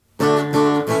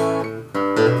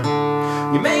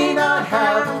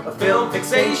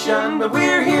sensation, but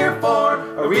we're here for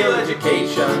a real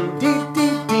education.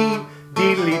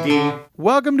 Dee-dee-dee,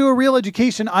 Welcome to A Real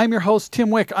Education. I'm your host,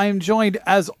 Tim Wick. I am joined,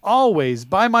 as always,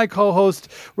 by my co-host.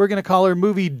 We're going to call her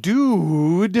Movie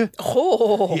Dude.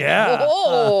 Oh. Yeah.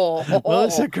 Oh.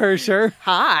 Melissa Kirscher.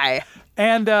 Hi.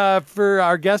 And for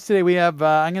our guest today, we have,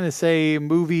 I'm going to say,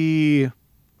 Movie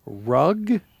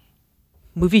Rug.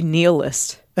 Movie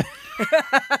nihilist.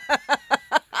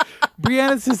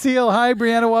 Brianna Cecile. Hi,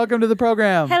 Brianna. Welcome to the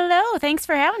program. Hello. Thanks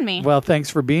for having me. Well,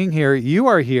 thanks for being here. You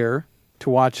are here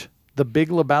to watch The Big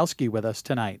Lebowski with us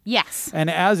tonight. Yes. And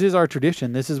as is our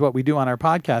tradition, this is what we do on our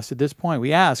podcast at this point.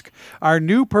 We ask our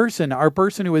new person, our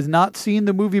person who has not seen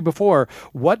the movie before,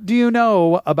 what do you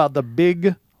know about The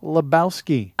Big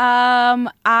Lebowski?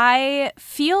 I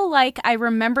feel like I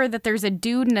remember that there's a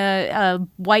dude in a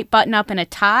white button-up and a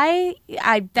tie.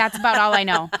 That's about all I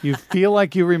know. You feel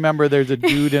like you remember there's a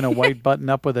dude in a white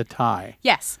button-up with a tie.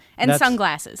 Yes, and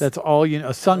sunglasses. That's all you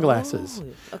know. Sunglasses.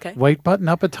 Oh, okay. White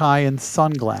button-up, a tie, and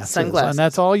sunglasses. And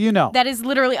that's all you know. That is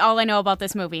literally all I know about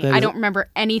this movie. I don't remember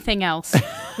anything else.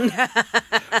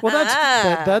 Well,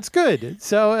 that's good.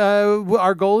 So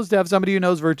our goal is to have somebody who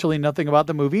knows virtually nothing about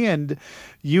the movie, and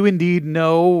you indeed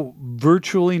know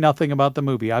virtually nothing about the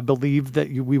movie. I believe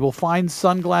that we will find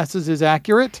sunglasses is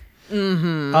accurate.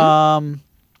 Mm-hmm.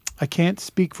 I can't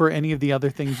speak for any of the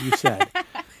other things you said.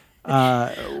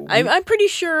 I'm pretty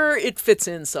sure it fits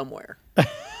in somewhere.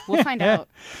 We'll find out.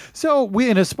 So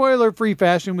in a spoiler-free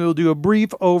fashion, we will do a brief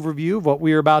overview of what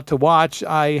we are about to watch.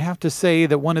 I have to say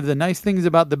that one of the nice things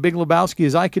about The Big Lebowski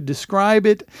is I could describe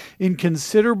it in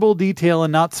considerable detail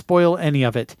and not spoil any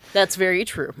of it. That's very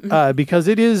true. Because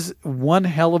it is one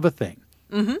hell of a thing.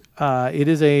 Mm-hmm. It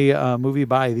is a movie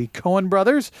by the Coen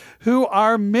brothers, who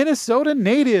are Minnesota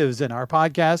natives. And our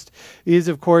podcast is,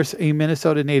 of course, a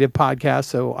Minnesota native podcast.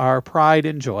 So our pride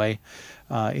and joy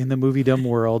in the moviedom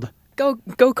world. Go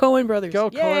Coen brothers. Go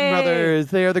Yay. Coen brothers.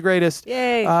 They are the greatest.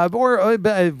 Yay.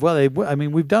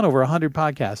 We've done over 100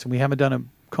 podcasts and we haven't done a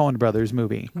Coen brothers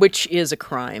movie. Which is a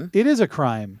crime. It is a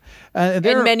crime. And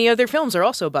many other films are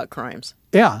also about crimes.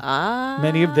 Yeah.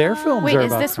 Many of their films Wait, are is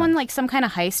about this crime. one like some kind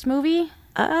of heist movie?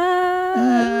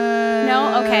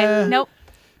 No? Okay. Nope.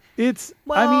 It's,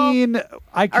 Well,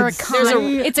 I could Or a con.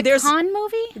 say, It's a con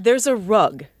movie? There's a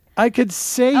rug. I could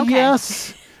say Okay.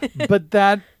 yes, but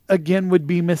that again would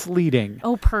be misleading.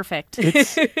 Oh, perfect.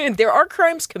 There are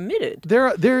crimes committed. There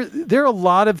are a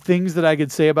lot of things that I could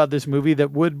say about this movie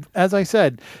that would, as I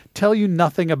said, tell you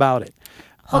nothing about it.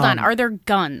 Hold on. Are there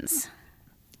guns?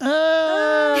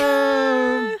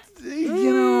 Yeah.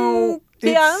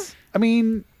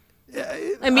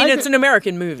 It's an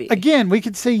American movie. Again, we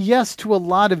could say yes to a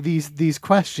lot of these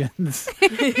questions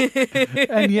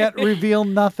and yet reveal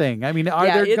nothing. Are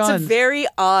there it's guns? a very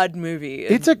odd movie.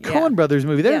 It's a Coen brothers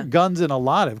movie. There are Yeah. guns in a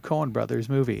lot of Coen brothers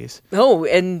movies. Oh,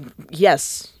 and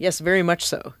yes, very much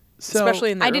so.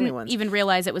 Especially in the I early didn't ones. even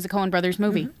realize it was a Coen Brothers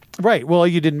movie. Right. Well,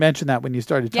 you didn't mention that when you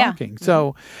started Yeah. talking.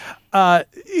 So,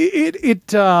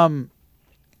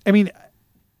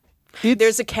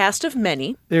 There's a cast of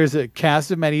many. There's a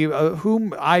cast of many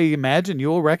whom I imagine you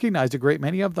will recognize a great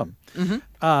many of them.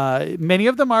 Mm-hmm. Many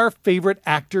of them are favorite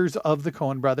actors of the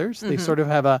Coen brothers. They sort of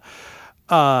have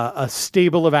a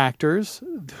stable of actors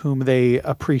whom they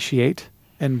appreciate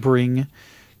and bring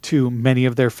to many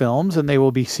of their films, and they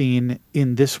will be seen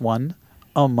in this one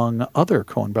among other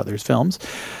Coen brothers films.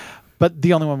 But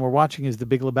the only one we're watching is The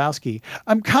Big Lebowski.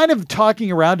 I'm kind of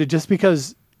talking around it just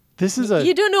because this is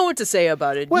You don't know what to say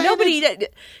about it. Well,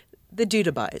 The dude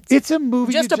abides. it's a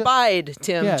movie. Just abide,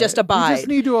 Tim. Yeah, Just abide. You just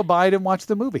need to abide and watch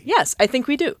the movie. Yes, I think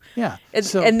we do. Yeah.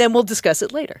 And then we'll discuss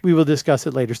it later. We will discuss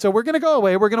it later. So we're going to go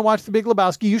away. We're going to watch The Big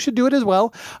Lebowski. You should do it as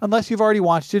well, unless you've already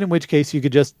watched it, in which case you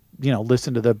could just,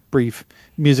 listen to the brief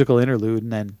musical interlude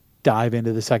and then dive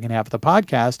into the second half of the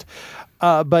podcast.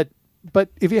 But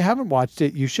if you haven't watched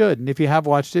it, you should. And if you have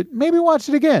watched it, maybe watch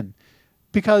it again,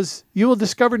 because you will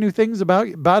discover new things about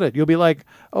it. You'll be like,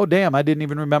 oh, damn, I didn't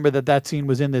even remember that scene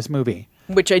was in this movie.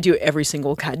 Which I do every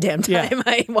single goddamn time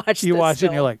I watch You this watch it and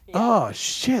film. you're like, oh,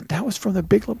 shit, that was from The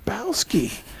Big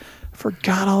Lebowski.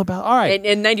 Forgot all about. All right.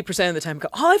 And 90% of the time,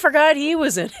 I forgot he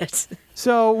was in it.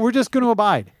 So we're just going to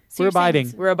abide. So we're you're saying abiding.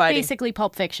 it's We're abiding. Basically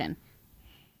Pulp Fiction.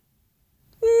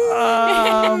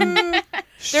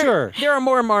 Sure. There are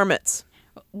more marmots.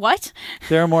 What?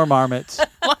 There are more marmots.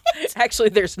 Actually,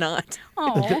 there's not.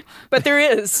 Oh. But there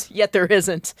is, yet there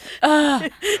isn't. We're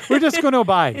just going to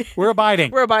abide. We're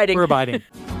abiding. We're abiding. We're abiding.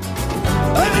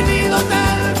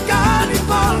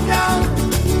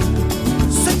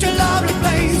 Such a lovely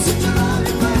place.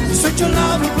 Such a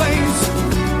lovely place.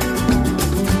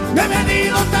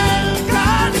 Bienvenido Hotel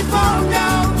California.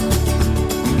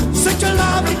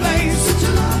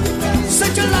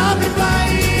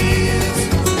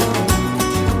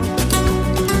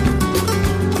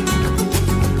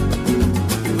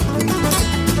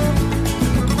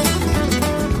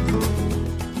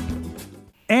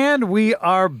 And we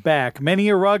are back. Many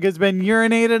a rug has been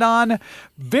urinated on.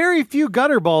 Very few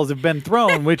gutter balls have been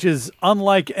thrown, which is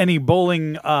unlike any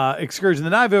bowling excursion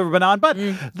that I've ever been on. But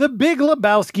The Big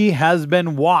Lebowski has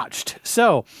been watched.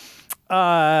 So,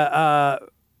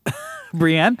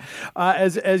 Brienne,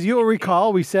 as you'll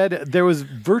recall, we said there was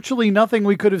virtually nothing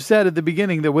we could have said at the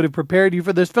beginning that would have prepared you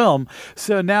for this film.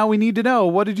 So now we need to know,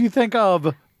 what did you think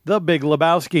of The Big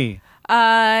Lebowski?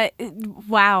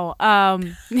 Wow.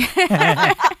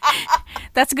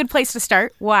 That's a good place to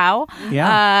start. Wow.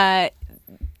 Yeah.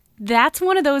 That's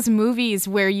one of those movies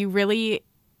where you really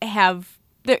have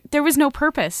there was no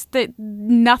purpose. That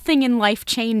nothing in life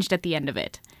changed at the end of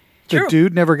it. The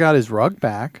dude never got his rug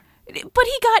back. But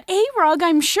he got a rug,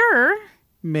 I'm sure.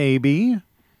 Maybe.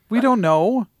 We don't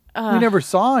know. We never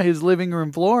saw his living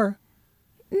room floor.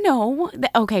 No.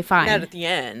 Okay, fine. Not at the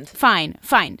end. Fine.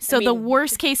 So the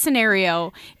worst case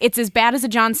scenario, it's as bad as a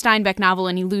John Steinbeck novel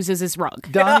and he loses his rug.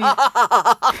 Donnie,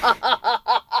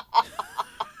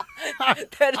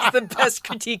 That is the best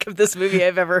critique of this movie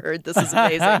I've ever heard. This is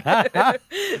amazing.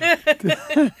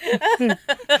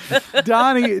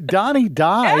 Donnie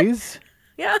dies.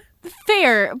 Yeah.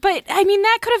 Fair, but I mean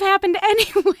that could have happened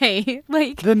anyway.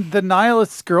 Like The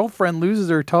nihilist's girlfriend loses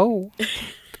her toe.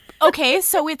 okay,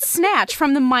 so it's Snatch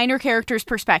from the minor character's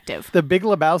perspective. The Big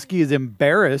Lebowski is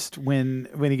embarrassed when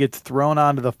he gets thrown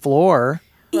onto the floor.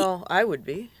 Well, I would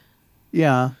be.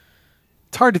 Yeah.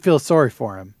 It's hard to feel sorry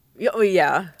for him. Oh,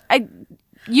 yeah.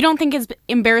 You don't think his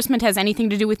embarrassment has anything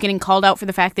to do with getting called out for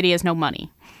the fact that he has no money?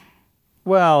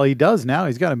 Well, he does now.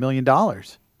 He's got $1 million.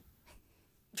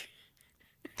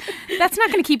 That's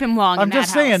not going to keep him long. I'm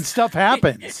just saying, stuff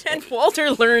happens. And Walter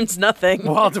learns nothing.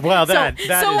 Well, that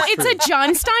So is it's true. a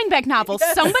John Steinbeck novel.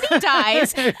 Somebody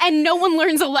dies and no one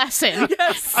learns a lesson.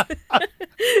 Yes.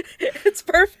 It's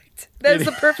perfect. That's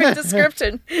the perfect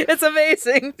description. It's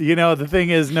amazing. You know, the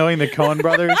thing is, knowing the Coen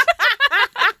brothers,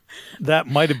 that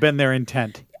might have been their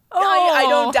intent. I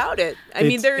don't doubt it. I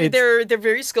mean, It's- they're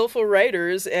very skillful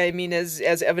writers. I mean, as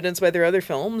evidenced by their other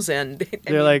films, and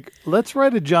They're like, let's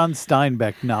write a John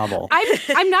Steinbeck novel.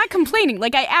 I'm not complaining.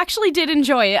 Like, I actually did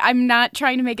enjoy it. I'm not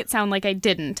trying to make it sound like I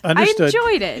didn't. Understood. I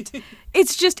enjoyed it.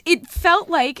 It's just, it felt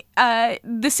like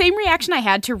the same reaction I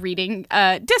had to reading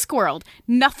Discworld.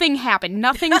 Nothing happened.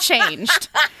 Nothing changed.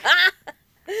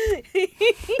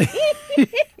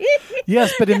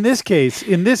 Yes, but in this case,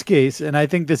 and I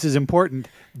think this is important,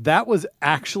 that was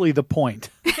actually the point.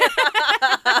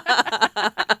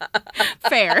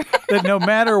 Fair. That no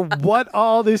matter what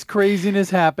all this craziness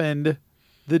happened,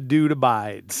 the dude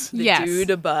abides. Yes. dude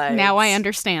abides. Now I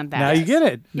understand that. Now you get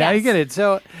it. Now you Yes. get it.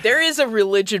 So There is a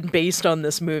religion based on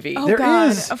this movie. Oh, There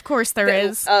God. is. Of course there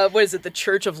is. What is it? The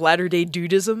Church of Latter-day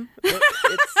Dudism?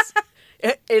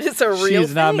 It is a real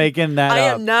she's not thing. making that I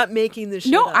up. am not making this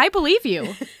shit No, up. I believe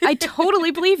you. I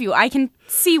totally believe you. I can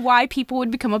see why people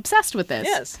would become obsessed with this.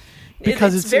 Yes.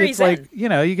 Because it's very it's like, zen. you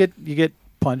know, you get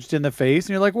punched in the face and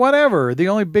you're like, whatever. The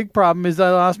only big problem is I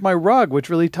lost my rug, which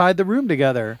really tied the room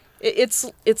together. It's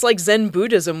like Zen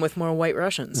Buddhism with more white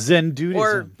Russians. Zen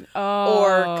Dudism.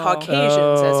 Or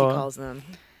Caucasians, as he calls them.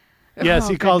 Yes,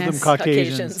 he calls goodness. them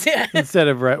Caucasians. Caucasians, yeah. Instead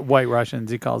of white Russians,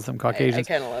 he calls them I Caucasians.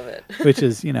 kind of love it. Which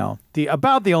is, you know,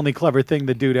 about the only clever thing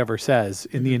the dude ever says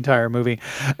in the entire movie.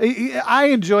 I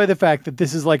enjoy the fact that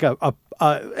this is like and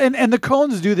the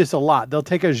Coens do this a lot. They'll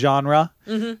take a genre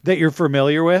that you're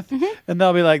familiar with, and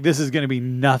they'll be like, this is going to be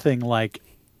nothing like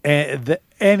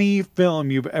any film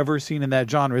you've ever seen in that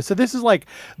genre. So this is like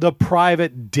the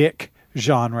private dick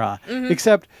genre,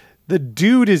 except the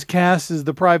dude is cast as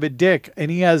the private dick, and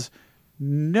he has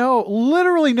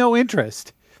literally no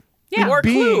interest in Or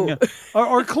being clue.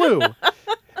 or clue.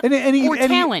 And he, Or and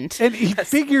talent. He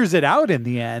figures it out in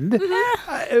the end.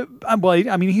 Well,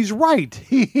 I mean, he's right.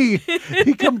 He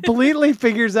completely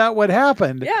figures out what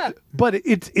happened. Yeah. But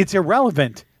it's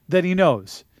irrelevant that he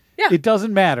knows. Yeah. It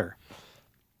doesn't matter.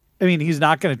 I mean, he's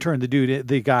not going to turn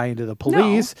the guy into the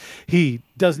police. No. He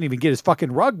doesn't even get his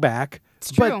fucking rug back.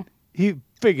 It's But true. he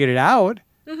figured it out.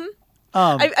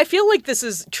 I feel like this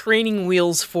is training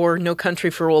wheels for No Country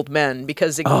for Old Men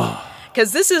because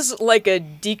this is like a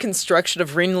deconstruction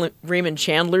of Raymond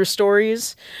Chandler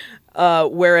stories,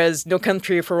 whereas No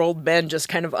Country for Old Men just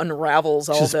kind of unravels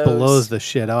all Just those. blows the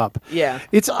shit up. Yeah.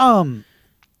 It's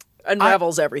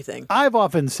Unravels everything. I've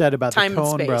often said about Time the and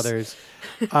Coen space. brothers,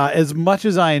 as much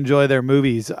as I enjoy their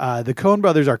movies, the Coen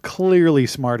brothers are clearly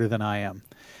smarter than I am.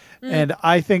 And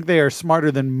I think they are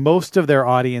smarter than most of their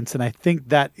audience, and I think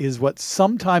that is what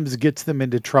sometimes gets them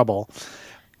into trouble.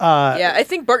 Yeah, I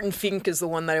think Barton Fink is the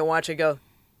one that I watch and go,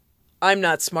 I'm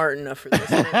not smart enough for this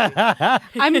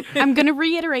movie. I'm going to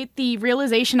reiterate the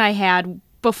realization I had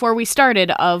before we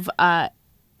started of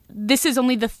this is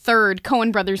only the third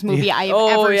Coen Brothers movie I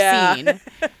have ever seen.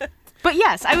 But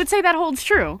yes, I would say that holds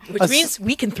true. Which means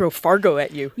we can throw Fargo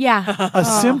at you. Yeah. A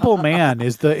Simple Man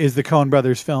is the Coen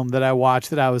Brothers film that I watched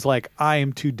that I was like, I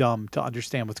am too dumb to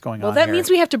understand what's going on. Well, that here. means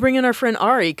we have to bring in our friend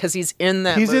Ari because he's in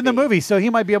that movie. He's in the movie, so he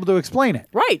might be able to explain it.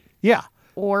 Right. Yeah.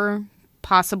 Or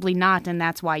possibly not, and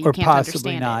that's why you Or can't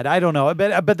possibly understand not. it. I don't know.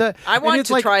 But I want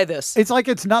to try this. It's like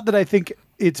it's not that I think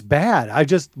it's bad. I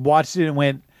just watched it and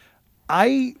went,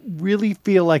 I really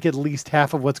feel like at least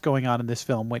half of what's going on in this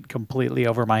film went completely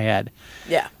over my head.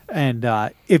 Yeah. And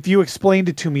if you explained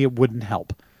it to me, it wouldn't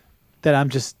help. That I'm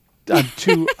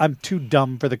too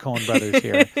dumb for the Coen Brothers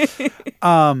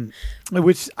here.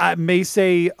 Which I may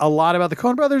say a lot about the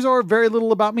Coen Brothers or very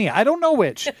little about me. I don't know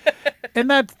which. And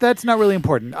that's not really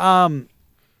important.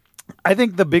 I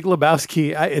think The Big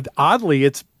Lebowski, oddly,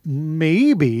 it's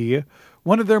maybe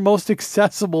one of their most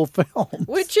accessible films.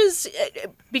 Which is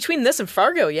between this and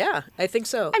Fargo, yeah, I think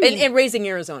so. I mean- and Raising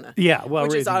Arizona. Yeah, well,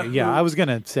 Which is I was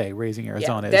gonna say Raising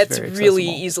Arizona is that's very really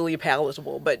accessible. easily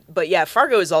palatable. But yeah,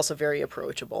 Fargo is also very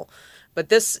approachable. But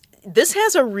this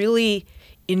has a really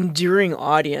enduring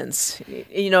audience.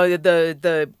 You know,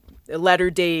 the latter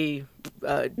day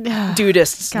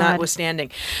dudists God.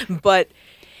 notwithstanding. But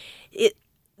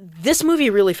this movie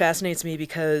really fascinates me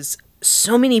because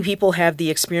so many people have the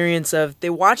experience of they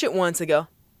watch it once, they go,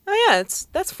 oh yeah,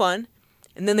 that's fun.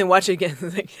 And then they watch it again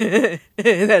and think,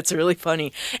 that's really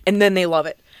funny. And then they love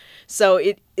it. So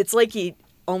it's like you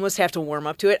almost have to warm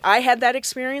up to it. I had that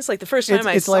experience. Like the first time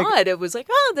I saw it, it was like,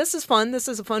 oh, this is fun. This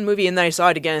is a fun movie. And then I saw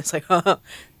it again. It's like, oh,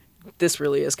 this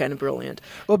really is kind of brilliant.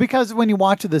 Well, because when you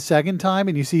watch it the second time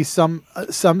and you see some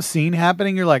scene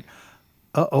happening, you're like,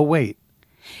 oh wait,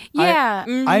 Yeah.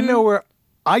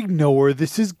 I know where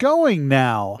this is going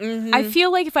now. I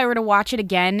feel like if I were to watch it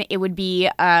again, it would be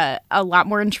a lot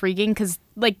more intriguing because,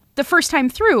 like, the first time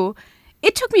through,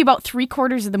 it took me about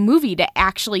 3/4 of the movie to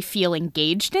actually feel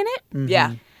engaged in it.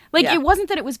 Yeah. Like, Yeah. it wasn't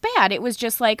that it was bad. It was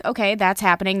just like, okay, that's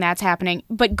happening.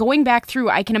 But going back through,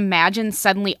 I can imagine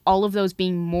suddenly all of those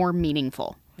being more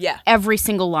meaningful. Yeah. Every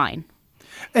single line.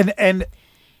 And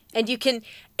And you can,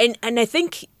 and I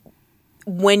think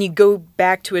when you go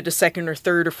back to it a second or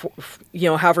third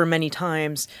or however many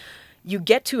times, you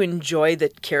get to enjoy the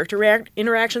character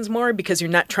interactions more because you're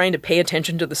not trying to pay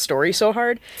attention to the story so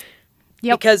hard.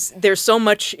 Yep. Because there's so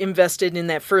much invested in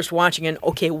that first watching and,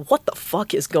 okay, what the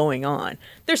fuck is going on?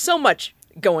 There's so much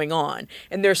going on.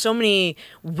 And there's so many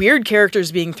weird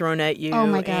characters being thrown at you. Oh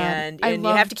my God. And I you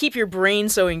love- have to keep your brain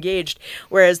so engaged.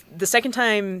 Whereas the second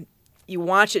time you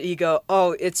watch it, you go,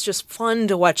 oh, it's just fun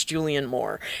to watch Julian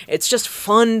Moore. It's just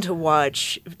fun to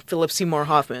watch Philip Seymour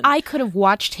Hoffman. I could have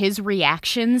watched his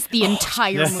reactions the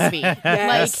entire movie.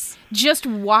 Yes. Like, just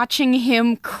watching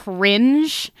him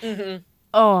cringe.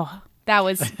 Oh, that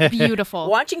was beautiful.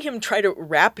 Watching him try to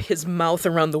wrap his mouth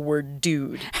around the word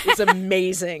dude is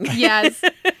amazing. Yes.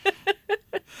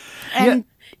 And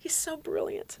He's so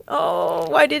brilliant. Oh,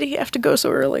 why did he have to go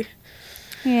so early?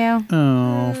 yeah,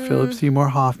 Philip Seymour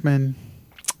Hoffman.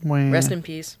 Well, Rest in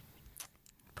peace.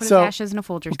 put So- his ashes in a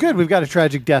Folgers. good. We've got a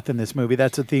tragic death in this movie.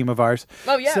 That's a theme of ours.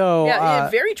 Oh, yeah. So, yeah,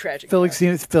 very tragic. Philip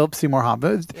Seymour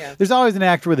Hoffman. Yeah. There's always an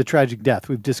actor with a tragic death.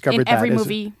 We've discovered In that. every As-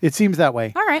 movie. It seems that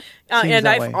way. All right. Seems And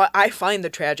that way. I find the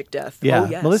tragic death. Yeah, Oh,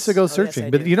 yes. Melissa goes Oh, yes, searching, I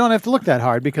but do. you don't have to look that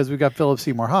hard because we've got Philip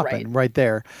Seymour Hoffman right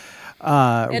there,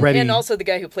 ready. And also the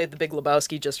guy who played the Big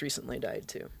Lebowski just recently died,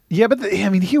 too. Yeah, but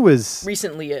he was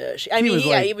Recently-ish. he was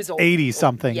like he was old. 80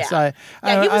 something. Yeah, So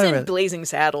I he was don't in really- Blazing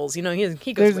Saddles. He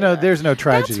goes There's no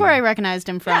tragedy. That's where I recognized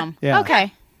him from. Yeah.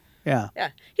 Okay. Yeah. Yeah,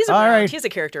 he's All around. right. He's a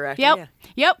character actor. Yep.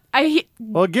 Yeah. Yep.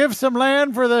 Well, give some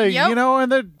land for the Yep.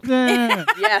 and the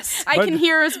Yes. I can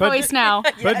hear his voice now.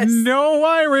 but Yes. no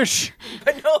Irish.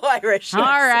 But no Irish. All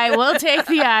right, we'll take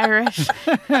the Irish.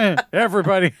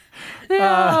 Everybody. Oh,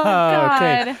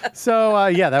 God. Okay. So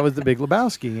that was the Big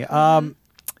Lebowski.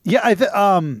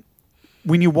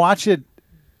 When you watch it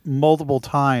multiple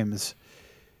times,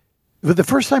 but the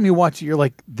first time you watch it, you're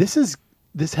like, this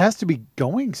has to be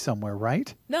going somewhere,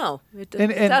 right? No, it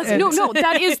And- doesn't. No,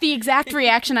 that is the exact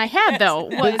reaction I had, though,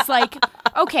 was like,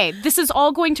 okay, this is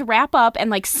all going to wrap up and,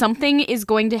 like, something is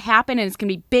going to happen and it's going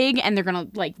to be big and they're going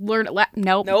to, like, learn.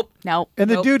 Nope. And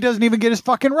the Nope. dude doesn't even get his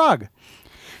fucking rug.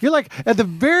 You're like, at the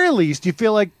very least, you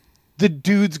feel like the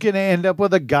dude's going to end up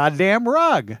with a goddamn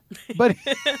rug. But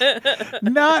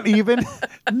not even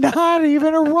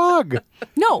a rug.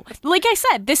 No, like I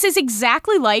said, this is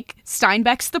exactly like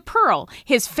Steinbeck's The Pearl.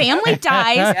 His family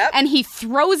dies and he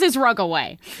throws his rug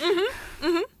away.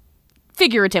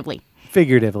 Figuratively.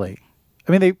 Figuratively.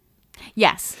 I mean,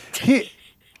 Yes.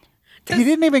 He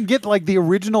didn't even get like the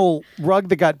original rug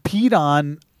that got peed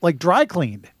on, like dry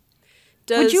cleaned.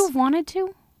 Would you have wanted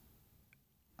to?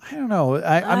 I don't know.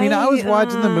 I mean, I was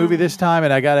watching the movie this time,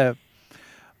 and I gotta.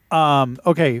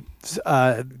 Okay,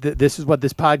 this is what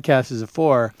this podcast is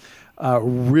for.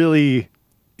 Really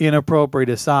inappropriate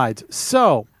asides.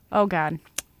 So. Oh God.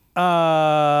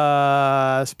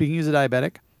 Speaking as a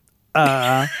diabetic,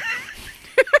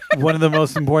 one of the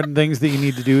most important things that you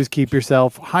need to do is keep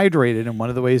yourself hydrated, and one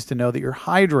of the ways to know that you're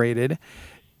hydrated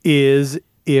is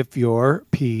if your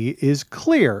pee is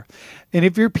clear. And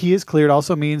if your pee is clear, it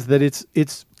also means that it's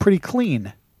pretty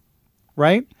clean,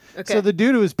 right? Okay. So the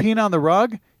dude who was peeing on the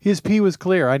rug, his pee was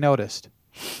clear. I noticed.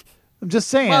 I'm just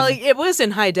saying. Well, it was in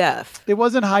high def. It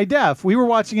wasn't high def. We were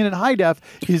watching it in high def.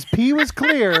 His pee was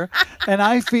clear, and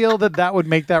I feel that would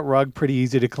make that rug pretty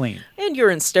easy to clean. And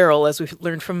urine sterile, as we've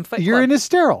learned from Fight Club. Urine is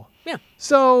sterile. Yeah.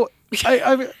 So,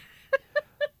 I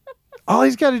all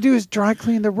he's got to do is dry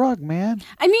clean the rug, man.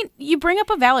 I mean, you bring up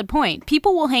a valid point.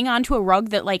 People will hang on to a rug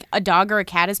that like a dog or a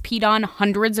cat has peed on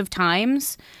hundreds of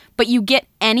times, but you get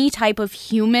any type of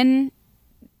human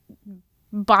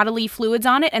bodily fluids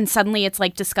on it, and suddenly it's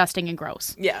like disgusting and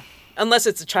gross. Yeah. Unless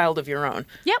it's a child of your own.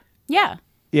 Yep. Yeah.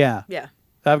 Yeah. Yeah.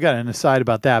 I've got an aside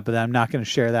about that, but I'm not going to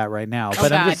share that right now.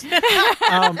 But I'm just,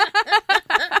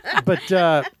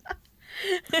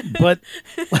 but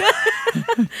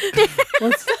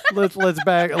let's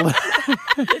back. Okay,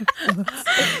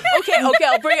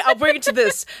 I'll bring it to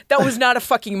this. That was not a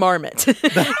fucking marmot.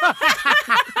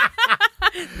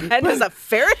 That is a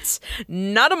ferret,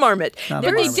 not a marmot. Not a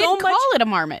They marmot. did call it a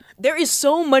marmot. There is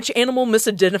so much animal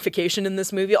misidentification in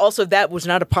this movie. Also, that was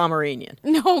not a Pomeranian.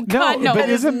 No, God, no. but That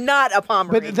is isn't- not a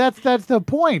Pomeranian. But that's the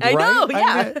point, I right? know,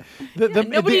 yeah.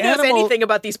 Nobody knows anything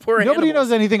about these poor animals. Nobody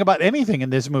knows anything about anything in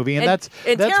this movie, and that's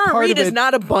Tara part Reid of it. is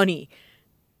not a bunny.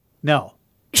 No.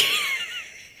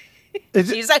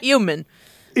 She's a human,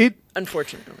 It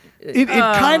unfortunately.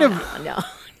 kind of No.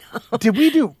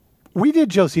 we did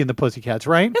Josie and the Pussycats,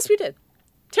 right? Yes, we did.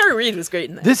 Tara Reid was great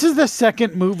in that. This is the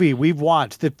second movie we've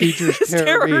watched that features It's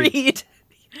Tara Reid. Reid.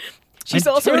 She's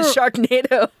And also in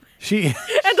Sharknado She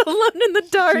and Alone in the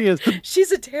Dark. She is.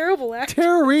 She's a terrible actress.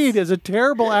 Tara Reid is a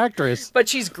terrible actress, But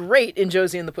she's great in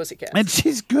Josie and the Pussycats. and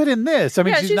she's good in this. I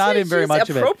mean, she's not in very much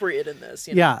of it. appropriate in this.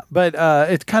 You know? Yeah, but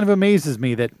it kind of amazes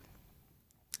me that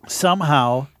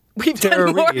somehow We've Tara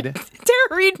done more Reid. Tara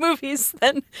Reid movies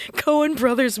than Coen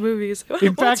Brothers movies.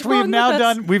 In fact, we've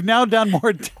now done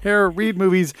more Tara Reid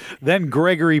movies than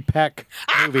Gregory Peck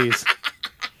movies.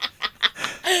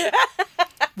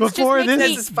 Before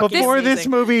this this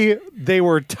movie, they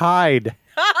were tied.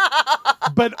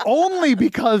 But only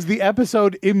because the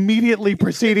episode immediately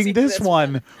preceding this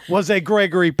one was a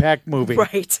Gregory Peck movie.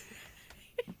 Right.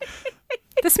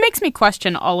 This makes me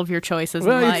question all of your choices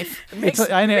in life.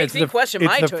 I know makes me question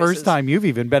my it's the first choices. time you've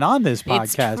even been on this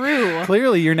It's podcast. true.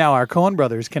 Clearly, you're now our Coen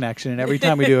Brothers connection, and every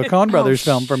time we do a Coen Brothers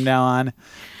film from now on,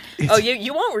 Oh,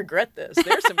 you won't regret this.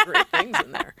 There's some great things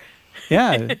in there.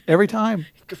 yeah, every time.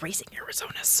 Raising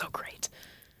Arizona is so great.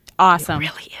 Awesome. It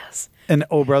really is. And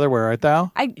oh brother, where art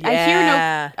thou? I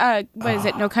hear what is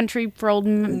it? No Country for Old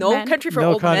Men? No Country for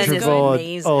No Old Men Country is for Old-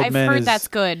 amazing. Old I've Men heard is- that's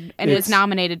good, and it was it's-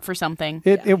 nominated for something.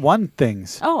 It won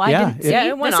things. Oh, I didn't see. Yeah,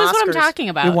 it won This is what I'm Oscars. talking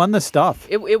about. It won the stuff.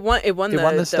 It won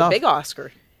the stuff. big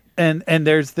Oscar. And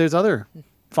there's other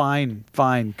fine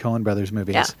Coen Brothers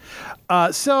movies.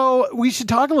 Yeah. So we should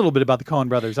talk a little bit about the Coen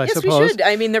Brothers, I Yes, suppose. we should.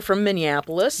 I mean, they're from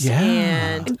Minneapolis. Yeah.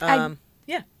 And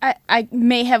yeah. I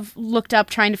may have looked up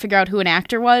trying to figure out who an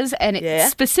actor was, and it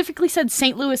specifically said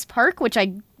St. Louis Park, which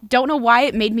I don't know why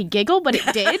it made me giggle, but it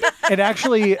did. It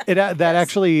actually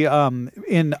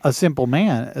in A Simple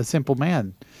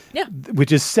Man. Yeah.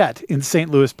 Which is set in St.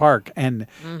 Louis Park, and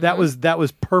that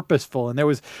was purposeful, and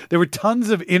there were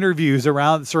tons of interviews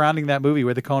surrounding that movie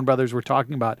where the Coen Brothers were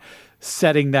talking about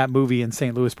setting that movie in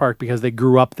St. Louis Park because they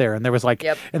grew up there, and there was like,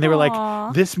 and they were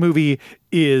like, this movie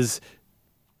is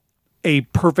a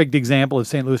perfect example of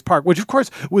St. Louis Park, which of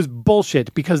course was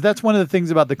bullshit because that's one of the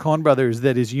things about the Coen Brothers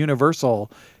that is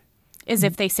universal. Is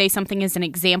if they say something is an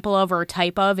example of or a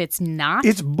type of, it's not.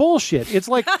 It's bullshit. It's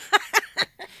like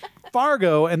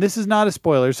Fargo, and this is not a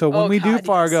spoiler. So when we do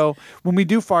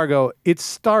Fargo, it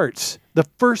starts, the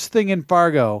first thing in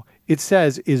Fargo it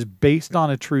says is based on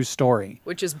a true story.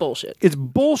 Which is bullshit. It's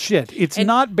bullshit. It's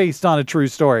not based on a true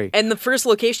story. And the first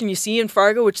location you see in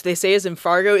Fargo, which they say is in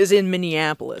Fargo, is in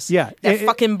Minneapolis. Yeah. That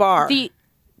fucking bar.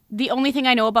 The only thing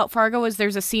I know about Fargo is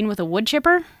there's a scene with a wood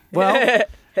chipper. Well,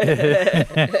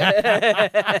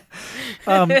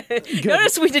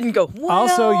 Notice we didn't go. Well.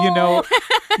 Also,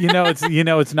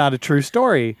 it's not a true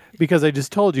story because I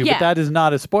just told you, Yeah. but that is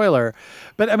not a spoiler.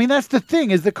 But I mean, that's the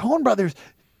thing is the Coen brothers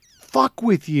fuck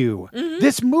with you. Mm-hmm.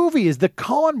 This movie is the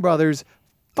Coen brothers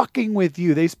fucking with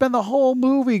you. They spend the whole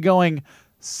movie going,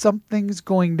 something's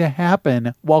going to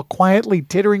happen while quietly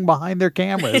tittering behind their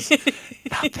cameras.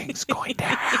 Nothing's going to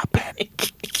happen.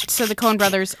 So the Coen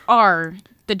brothers are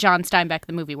the John Steinbeck of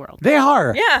the movie world. They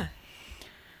are. Yeah.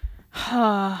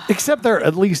 Except they're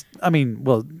at least,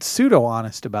 pseudo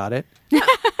honest about it.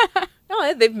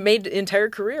 No, they've made an entire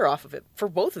career off of it for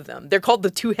both of them. They're called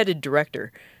the two-headed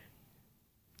director.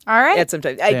 All right. At some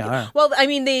time. They are. Well, I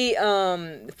mean, they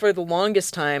for the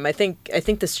longest time, I think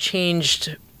this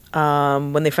changed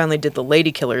when they finally did the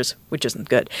Lady Killers, which isn't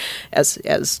good,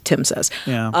 as Tim says.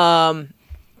 Yeah.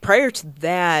 Prior to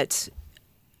that,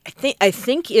 I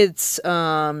think it's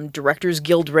Directors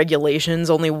Guild regulations.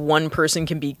 Only one person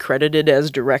can be credited as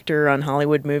director on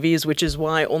Hollywood movies, which is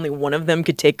why only one of them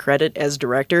could take credit as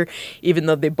director, even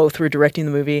though they both were directing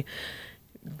the movie.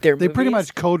 They pretty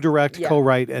much co-direct, Yeah.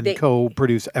 co-write, and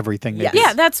co-produce everything. They Yeah. do.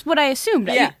 Yeah, that's what I assumed.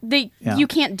 Yeah. You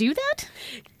can't do that?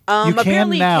 You can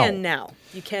apparently now. you can now.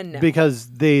 You can now. Because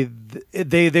they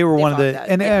were one of fought the that,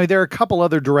 and yeah. there are a couple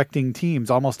other directing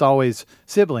teams, almost always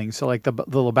siblings. So like the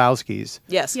Lebowskis,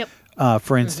 Yes. Yep. Mm-hmm.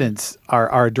 for instance,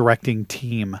 are a directing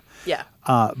team. Yeah.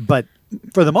 But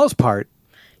for the most part,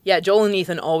 Yeah, Joel and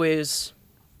Ethan always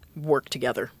work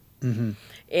together. Mm-hmm.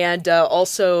 And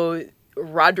also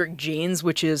Roderick Janes,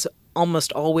 which is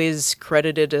almost always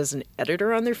credited as an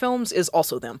editor on their films, is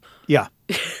also them. yeah.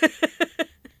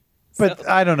 But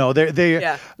I don't know.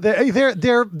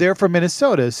 They're from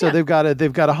Minnesota, so they've got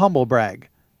a humble brag.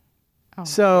 Oh,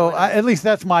 So at least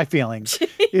that's my feeling.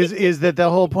 is that the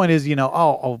whole point is the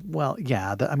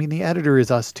editor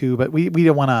is us too, but we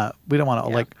don't want to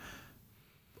like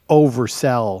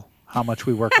oversell how much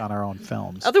we work on our own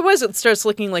films. Otherwise, it starts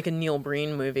looking like a Neil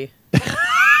Breen movie.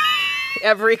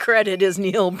 Every credit is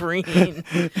Neil Breen.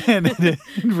 and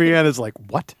Rihanna's like,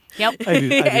 what? Yep. I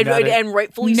do not- and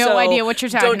rightfully No so. idea what you're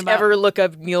talking don't about. ever look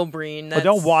up Neil Breen.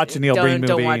 don't watch a Neil Breen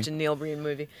Don't movie. watch a Neil Breen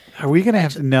movie. Are we gonna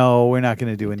have to? No, we're not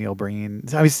gonna do a Neil Breen.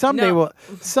 I mean, someday No.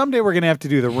 someday we're gonna have to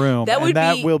do The Room, That would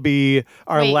and be- that will be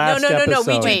our Wait, last No. episode.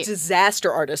 We do Wait.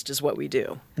 Disaster Artist is what we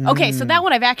do. Okay, so that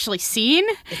one I've actually seen.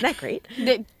 Isn't that great?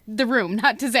 The Room,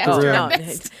 not Disaster Room. No,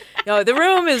 Artist. no, The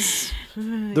Room is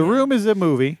The Room is a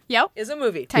movie. Yep. a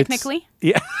movie. Technically.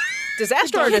 Yeah,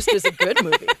 Disaster Artist is a good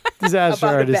movie Disaster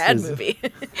about a Artist bad is. movie.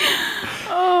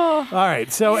 All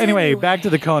right. So anyway, back to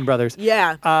the Coen brothers.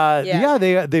 Yeah.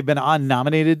 They've been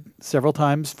nominated several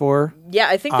times for. Yeah,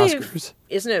 I think Oscars.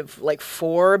 isn't it like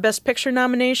 4 Best Picture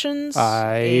nominations?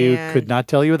 I could not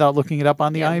tell you without looking it up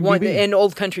on the IMDb. And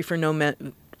Old Country for No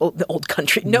Men. Old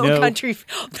Country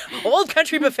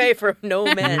Buffet for No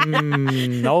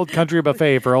Men. Old Country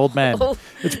Buffet for old men.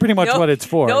 It's pretty much what it's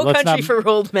for. No Let's Country not, for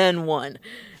Old Men won.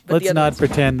 But let's the other not ones-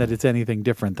 pretend that it's anything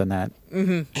different than that.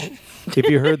 Mm-hmm. If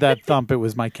you heard that thump, it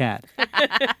was my cat.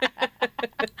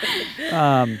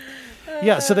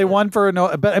 Yeah, so they won for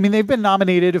but I mean they've been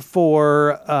nominated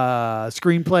for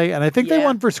screenplay, and I think they Yeah.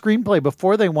 won for screenplay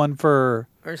before they won for.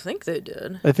 I think they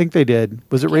did. I think they did.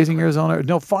 Was it Raising Arizona?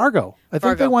 No, Fargo. I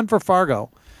think they Fargo. won for Fargo.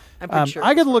 I'm pretty sure.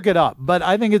 I could look it up, but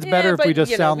I think it's better if we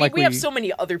just sound like we have so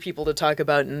many other people to talk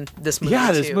about in this movie.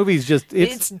 Yeah, this too. movie's just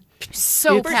It's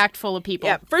So It's- packed full of people.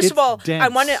 yeah. First It's of all, dense. I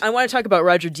want to talk about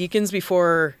Roger Deakins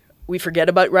before we forget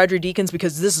about Roger Deakins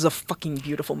because this is a fucking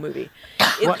beautiful movie.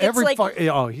 Well, It's every like he's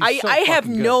so I have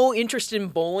fucking good. no interest in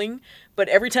bowling, but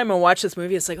every time I watch this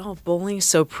movie, it's like, oh, bowling's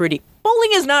so pretty. Bowling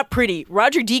is not pretty.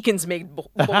 Roger Deakins made bowling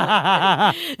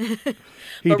pretty.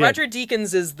 He But did. Roger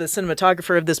Deakins is the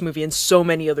cinematographer of this movie and so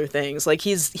many other things. Like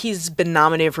he's been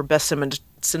nominated for best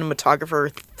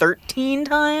cinematographer 13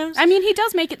 times. I mean, he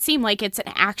does make it seem like it's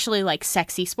an actually like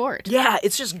sexy sport. Yeah,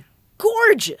 it's just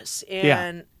gorgeous.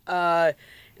 And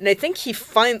and I think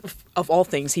of all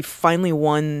things, he finally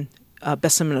won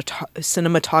best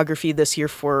cinematography this year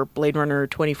for Blade Runner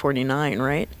 2049,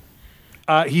 right?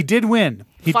 He did win.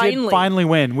 He did Finally. finally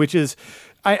win, which is,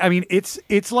 I mean,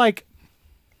 it's like,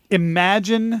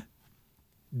 imagine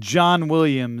John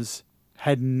Williams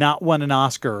had not won an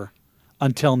Oscar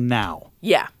until now.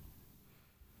 Yeah.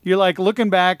 You're like looking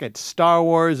back at Star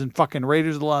Wars and fucking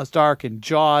Raiders of the Lost Ark and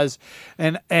Jaws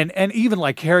and even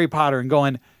like Harry Potter and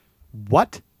going,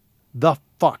 what the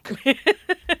fuck?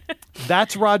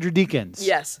 That's Roger Deakins.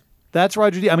 Yes. That's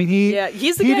Roger Deakins. I mean,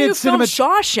 he's the guy who filmed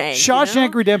Shawshank.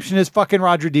 Shawshank Redemption is fucking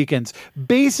Roger Deakins.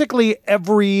 Basically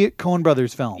every Coen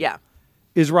Brothers film. Yeah.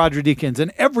 is Roger Deakins,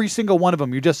 and every single one of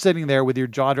them, you're just sitting there with your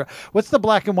jaw dropped. What's the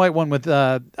black and white one with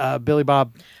Billy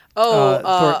Bob?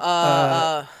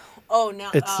 No.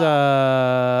 It's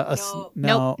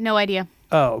No idea.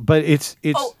 Oh, but it's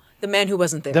The Man Who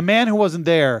Wasn't There. The Man Who Wasn't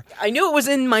There. I knew it was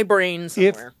in my brain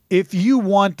somewhere. If you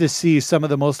want to see some of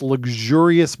the most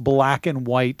luxurious black and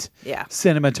white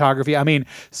cinematography, I mean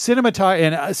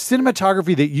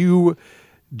cinematography that you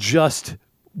just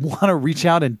want to reach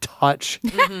out and touch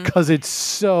because it's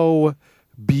so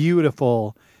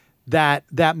beautiful,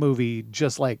 that movie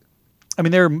just like, I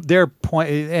mean, their point,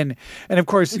 and of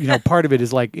course, you know, part of it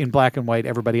is like in black and white,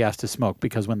 everybody has to smoke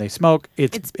because when they smoke,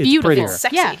 it's beautiful, prettier.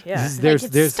 Sexy. Yeah.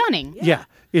 There's stunning. Yeah.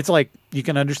 It's like you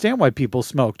can understand why people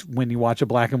smoked when you watch a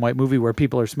black and white movie where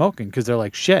people are smoking, because they're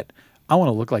like, shit, I want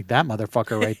to look like that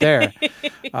motherfucker right there.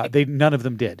 None of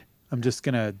them did. I'm just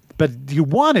gonna, but you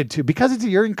wanted to because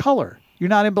you're in color. You're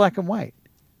not in black and white.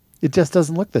 It just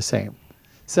doesn't look the same.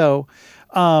 So,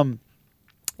 And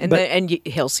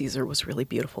Hail Caesar was really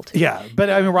beautiful too. yeah, but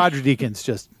I mean Roger Deakins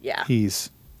just he's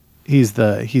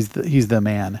the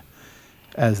man,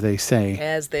 as they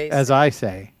say. As I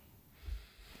say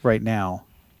right now.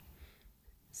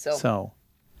 So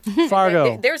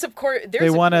Fargo. There's of course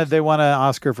they won an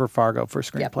Oscar for Fargo for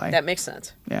screenplay. That makes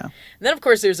sense. Yeah. And then of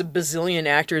course there's a bazillion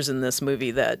actors in this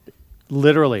movie a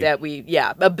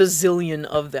bazillion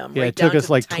of them. Yeah, right it took down us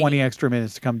to like the 20 extra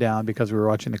minutes to come down because we were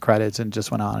watching the credits and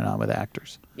just went on and on with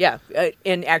actors. Yeah,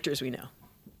 and actors we know.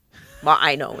 Well,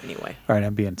 I know anyway. All right,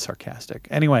 I'm being sarcastic.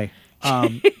 Anyway,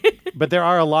 but there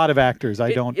are a lot of actors.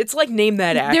 It's like name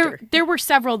that actor. There were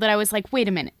several that I was like, wait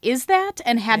a minute, is that?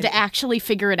 And had to actually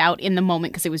figure it out in the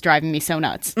moment because it was driving me so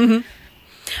nuts. Mm-hmm.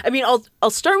 I mean, I'll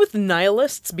start with the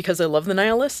Nihilists because I love the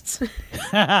Nihilists.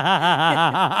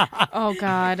 Oh,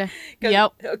 God.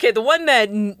 Yep. Okay, the one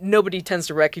that nobody tends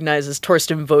to recognize is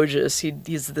Torsten Voges.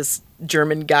 He's this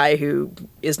German guy who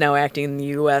is now acting in the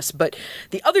U.S. But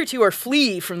the other two are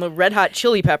Flea from the Red Hot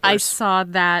Chili Peppers. I saw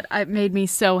that. It made me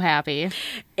so happy.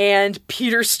 And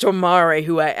Peter Stormare,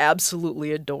 who I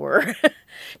absolutely adore.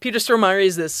 Peter Stormare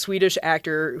is this Swedish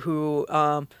actor who...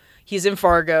 he's in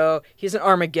Fargo. He's in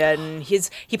Armageddon. He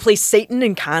plays Satan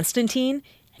in Constantine.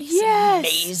 He's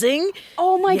amazing.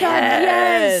 Oh my God,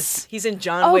 yes. He's in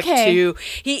John Wick 2.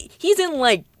 He's in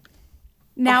like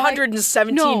now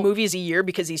 117 movies a year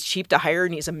because he's cheap to hire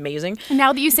and he's amazing.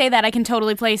 Now that you say that, I can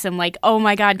totally place him. Like, oh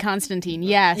my God, Constantine,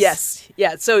 yes. Yes,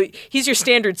 yeah. So he's your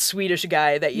standard Swedish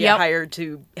guy that you hire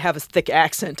to have a thick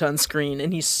accent on screen,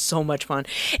 and he's so much fun.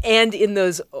 And in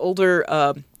those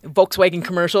older... Volkswagen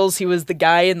commercials, he was the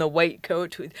guy in the white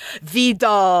coat with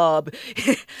V-Dub.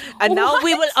 And now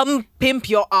we will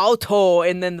pimp your auto,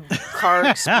 and then the car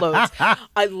explodes.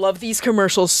 I love these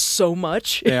commercials so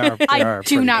much. I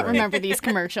do not remember these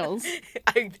commercials.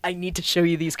 I need to show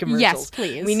you these commercials. Yes,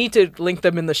 please. We need to link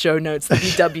them in the show notes, the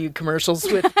VW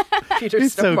commercials with Peter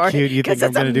It's so Stormare. cute. You think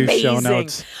I'm going to do show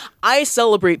notes. I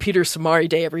celebrate Peter Stormare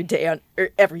Day every day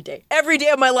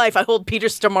of my life. I hold Peter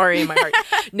Stormare in my heart.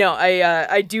 No,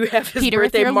 I do have his Peter,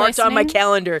 birthday marked on my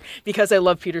calendar because I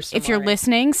love Peter Stormare. If you're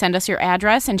listening, send us your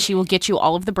address and she will get you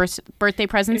all of the birthday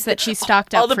presents that she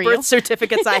stocked up for you. All the birth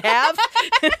certificates I have.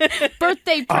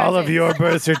 Birthday presents. All of your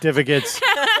birth certificates.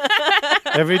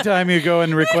 Every time you go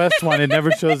and request one, it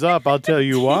never shows up. I'll tell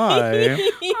you why.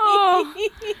 Oh.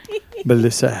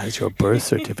 Melissa has your birth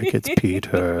certificates,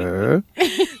 Peter.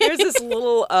 There's this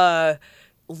little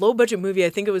low-budget movie. I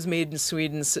think it was made in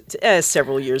Sweden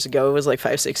several years ago. It was like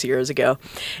 5-6 years ago.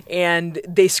 And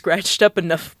they scratched up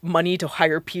enough money to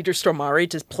hire Peter Stormare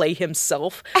to play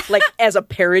himself, like as a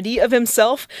parody of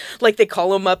himself. Like they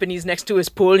call him up and he's next to his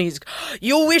pool and he's,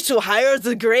 you wish to hire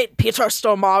the great Peter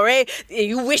Stormare?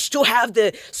 You wish to have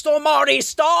the Stormare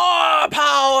star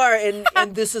power?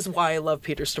 And this is why I love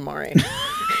Peter Stormare.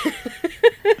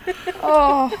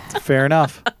 Fair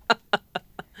enough.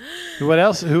 What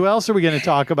else? Who else are we going to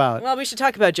talk about? Well, we should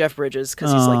talk about Jeff Bridges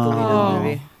because he's like the lead in the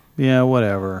movie. Yeah,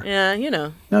 whatever. Yeah, you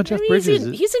know. No, Jeff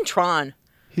Bridges. He's in Tron.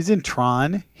 He's in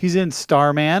Tron. He's in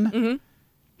Starman. Mm-hmm.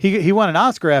 He won an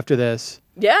Oscar after this.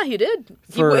 Yeah, he did.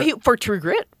 For True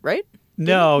Grit, right?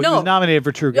 No, he was nominated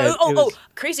for True Grit.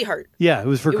 Crazy Heart. Yeah, it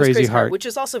was for Crazy Heart. Which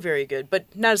is also very good, but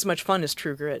not as much fun as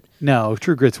True Grit. No,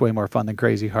 True Grit's way more fun than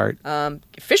Crazy Heart.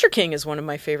 Fisher King is one of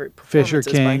my favorite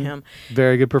performances by him.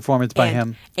 Very good performance by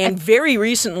him. And very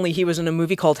recently, he was in a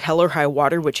movie called Hell or High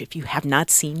Water, which if you have not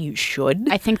seen, you should.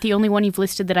 I think the only one you've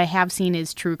listed that I have seen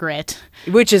is True Grit.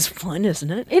 Which is fun,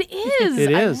 isn't it? It is.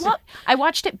 It is. I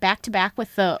watched it back to back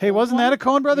with the... Hey, wasn't that a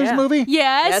Coen Brothers movie?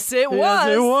 Yes. Yes, it was. Yes,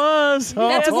 it was.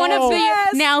 That's one of the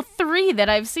now 3 that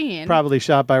I've seen. Probably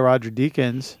shot by Roger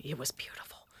Deakins. It was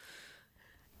beautiful.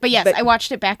 But yes, I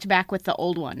watched it back to back with the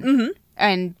old one.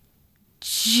 And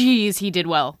jeez, he did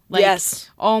well. Like, yes.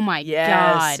 Oh my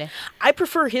God. I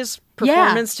prefer his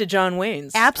performance to John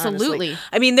Wayne's. Absolutely. Honestly.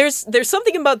 I mean, there's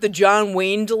something about the John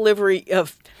Wayne delivery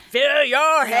of "Fill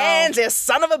your hands, you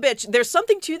son of a bitch." There's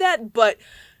something to that, but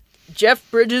Jeff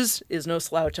Bridges is no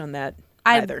slouch on that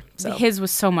either. So. His was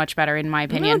so much better, in my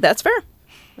opinion. No, that's fair.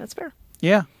 That's fair.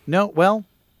 Yeah. No, well,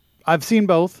 I've seen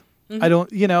both. I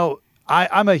don't,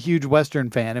 I'm a huge Western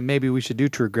fan, and maybe we should do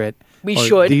True Grit. We or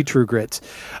should. The True Grits.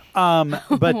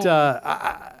 But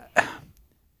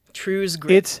True's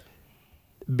Grit. it's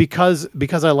because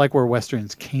I like where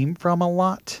Westerns came from a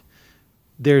lot.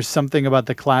 There's something about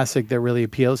the classic that really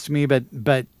appeals to me,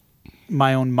 but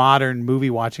my own modern movie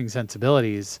watching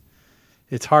sensibilities,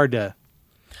 it's hard to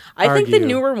I think the argue.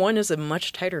 newer one is a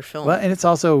much tighter film. Well, and it's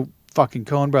also fucking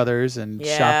Coen Brothers and shot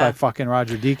Yeah. by fucking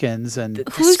Roger Deakins and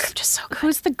the script is so good.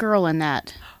 Who's the girl in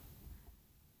that?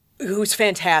 Who's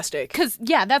fantastic. Because,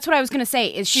 yeah, that's what I was going to say,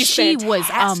 is She's she was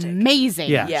fantastic. amazing.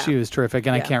 yeah, she was terrific,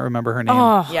 and I can't remember her name.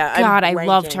 Oh, Yeah, God, I'm I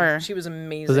loved ranking. her. She was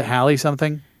amazing. Was it Hallie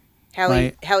something?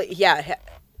 Hallie, Right. yeah.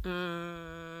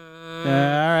 All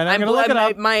right, I'm gonna look it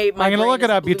up. I'm gonna look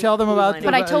it up. You tell them about.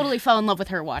 But I totally fell in love with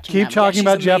her watching Keep that talking she's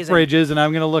about Jeff amazing. Bridges, and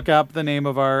I'm gonna look up the name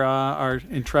of our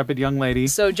intrepid young lady.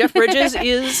 So Jeff Bridges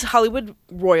is Hollywood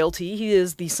royalty. He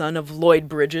is the son of Lloyd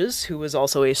Bridges, who was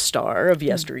also a star of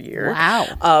yesteryear.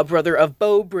 Wow. Brother of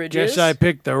Beau Bridges. Guess I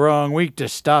picked the wrong week to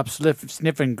stop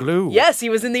sniffing glue. Yes, he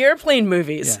was in the airplane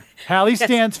movies. Yeah. Hallie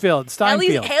Steinfeld.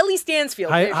 Hallie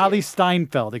Stansfield. Hallie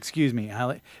Steinfeld. Excuse me.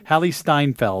 Hallie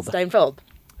Steinfeld.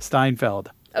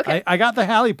 Steinfeld. Okay. I got the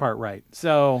Hallie part right.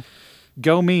 So,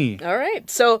 go me. All right.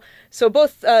 So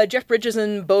both Jeff Bridges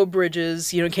and Beau Bridges,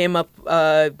 came up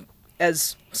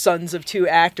as sons of two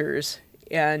actors,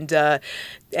 and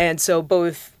so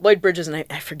both Lloyd Bridges and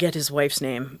I forget his wife's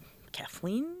name,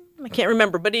 Kathleen. I can't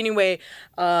remember, but anyway,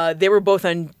 they were both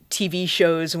on TV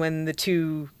shows when the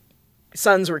two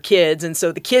sons were kids, and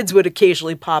so the kids would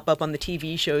occasionally pop up on the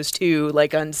TV shows too,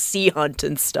 like on Sea Hunt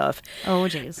and stuff. Oh,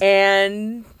 jeez.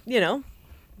 And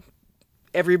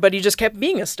everybody just kept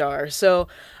being a star. So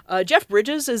Jeff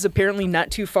Bridges is apparently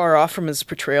not too far off from his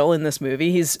portrayal in this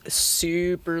movie. He's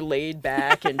super laid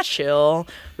back and chill,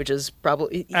 which is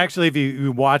probably Actually, if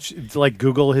you watch, like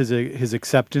Google his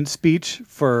acceptance speech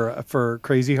for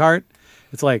Crazy Heart,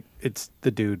 it's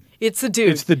the dude. It's the dude.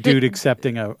 It's the dude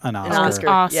accepting an Oscar. Oscar.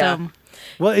 Awesome.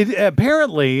 Well,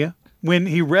 apparently, when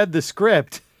he read the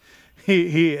script,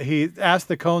 he asked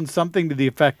the Coen something to the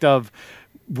effect of,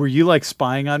 "Were you like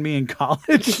spying on me in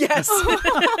college?" Yes.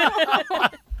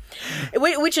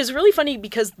 Which is really funny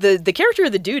because the character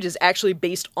of the dude is actually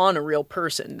based on a real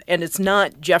person, and it's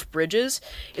not Jeff Bridges.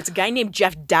 It's a guy named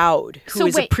Jeff Dowd, who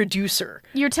is a producer.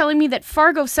 You're telling me that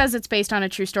Fargo says it's based on a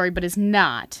true story, but is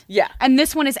not. Yeah. And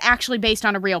this one is actually based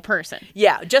on a real person.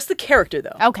 Yeah, just the character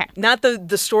though. Okay. Not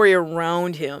the story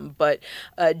around him, but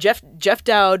Jeff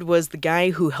Dowd was the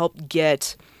guy who helped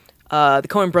get the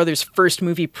Coen Brothers' first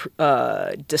movie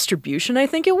distribution, I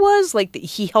think it was.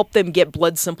 He helped them get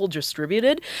Blood Simple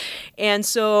distributed. And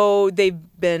so they've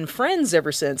been friends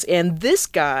ever since. And this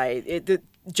guy,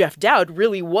 Jeff Dowd,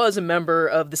 really was a member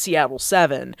of the Seattle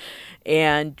Seven.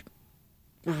 And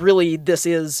really, this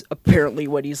is apparently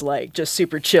what he's like. Just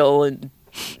super chill and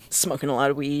smoking a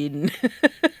lot of weed and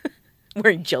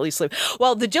wearing jelly slippers.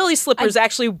 Well, the jelly slippers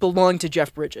actually belong to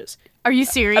Jeff Bridges. Are you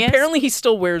serious? Apparently, he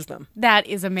still wears them. That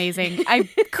is amazing. I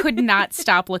could not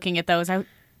stop looking at those. I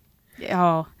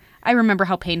remember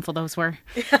how painful those were.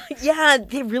 Yeah,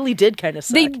 they really did kind of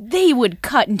suck. They would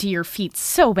cut into your feet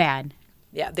so bad.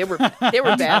 Yeah, they were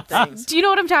bad things. Do you know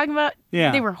what I'm talking about?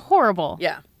 Yeah. They were horrible.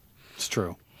 Yeah, It's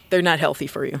true. they're not healthy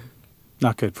for you.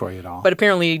 Not good for you at all. But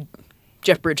apparently,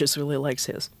 Jeff Bridges really likes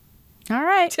his. All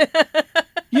right.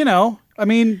 I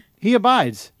mean, he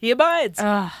abides. He abides.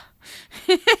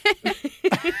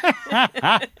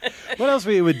 What else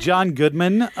with John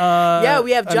Goodman? Yeah,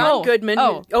 we have John Goodman.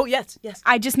 Oh. Yes.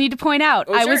 I just need to point out,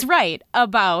 I was sure. right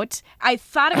about, I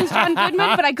thought it was John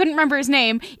Goodman, but I couldn't remember his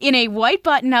name, in a white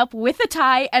button-up with a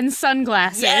tie and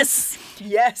sunglasses.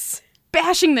 Yes.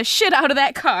 Bashing the shit out of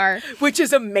that car. Which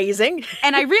is amazing.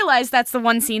 And I realized that's the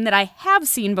one scene that I have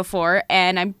seen before,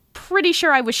 and I'm pretty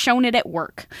sure I was shown it at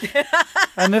work.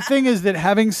 And the thing is that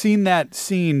having seen that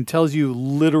scene tells you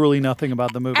literally nothing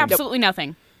about the movie. Absolutely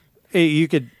nothing. You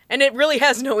could. And it really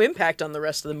has no impact on the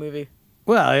rest of the movie.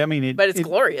 Well, I mean, But it's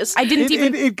glorious. I didn't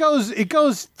even... It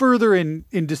goes further in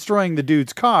destroying the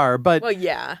dude's car, but Well,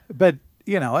 yeah. But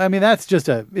I mean, that's just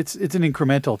it's an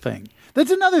incremental thing.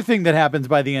 That's another thing that happens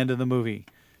by the end of the movie.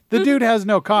 The dude has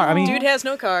no car. I mean, Dude has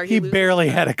no car. he loses- barely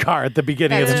had a car at the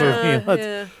beginning of the movie.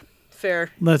 yeah.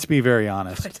 Fair. Let's be very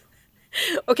honest.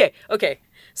 Okay.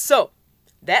 So,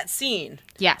 that scene.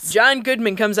 Yes. John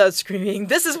Goodman comes out screaming,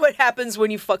 "This is what happens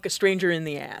when you fuck a stranger in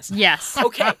the ass." Yes.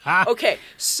 Okay.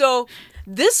 So,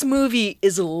 this movie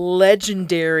is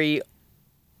legendary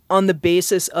on the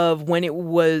basis of when it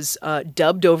was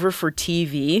dubbed over for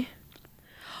TV.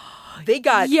 They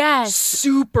got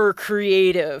super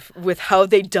creative with how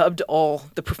they dubbed all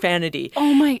the profanity.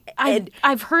 Oh my!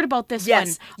 I've heard about this one.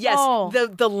 Yes. Oh.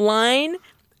 The line,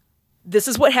 "This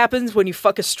is what happens when you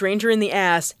fuck a stranger in the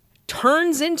ass,"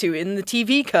 turns into, in the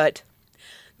TV cut,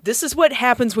 "This is what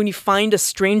happens when you find a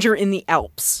stranger in the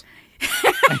Alps."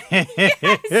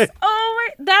 Yes. Oh,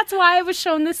 that's why I was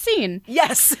shown this scene.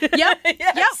 Yes. Yep. Yes.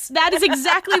 Yep. That is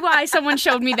exactly why someone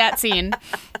showed me that scene.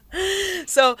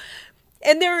 So,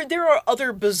 and there are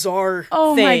other bizarre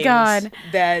Oh things my God.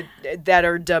 that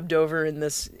are dubbed over in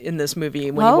this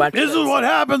movie when you watch This is what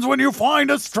happens when you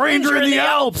find a stranger in the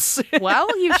Alps. Well,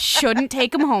 you shouldn't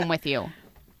take them home with you.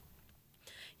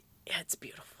 Yeah, it's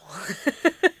beautiful.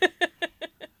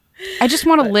 I just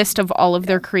want a list of all of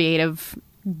their creative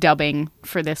dubbing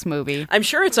for this movie. I'm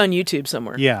sure it's on YouTube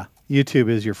somewhere. Yeah, YouTube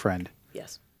is your friend.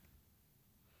 Yes.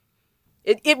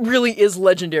 It really is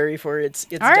legendary for its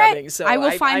All right. dubbing. So I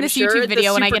will find I'm this sure YouTube the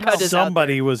video when I get supercut home. is out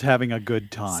Somebody was having a good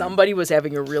time. there. Somebody was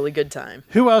having a really good time.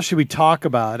 Who else should we talk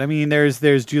about? I mean, there's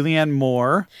Julianne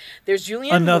Moore, There's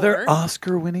Julianne another Moore,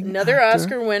 Oscar-winning another actor.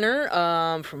 Oscar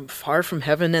winner from Far From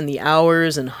Heaven and the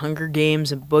Hours and Hunger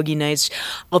Games and Boogie Nights.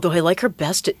 Although I like her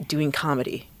best at doing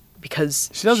comedy because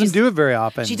She doesn't do it very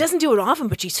often. She doesn't do it often,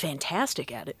 but she's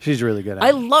fantastic at it. She's really good at I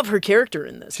it. love her character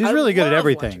in this. She's I really good at love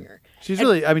everything. watching her. She's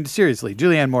really, I mean, seriously,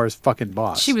 Julianne Moore is fucking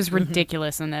boss. She was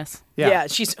ridiculous in this. Yeah,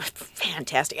 she's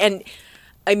fantastic. And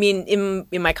I mean,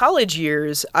 in my college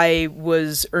years, I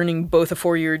was earning both a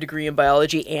 4-year degree in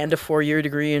biology and a 4-year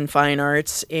degree in fine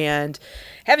arts. And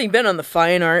having been on the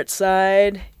fine arts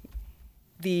side,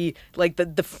 the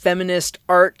feminist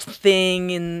art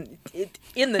thing in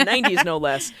the 90s, no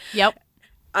less. Yep.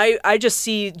 I just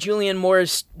see Julianne Moore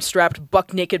strapped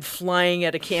buck naked flying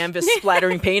at a canvas,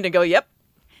 splattering paint, and go, "Yep,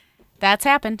 That's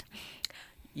happened.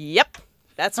 yep,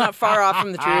 that's not far off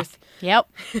from the truth." Yep.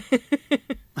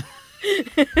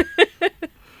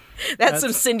 That's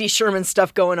some Cindy Sherman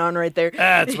stuff going on right there.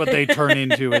 That's what they turn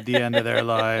into at the end of their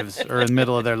lives or in the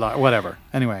middle of their life, whatever.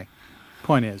 Anyway,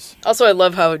 point is. Also, I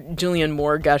love how Julianne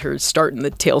Moore got her start in the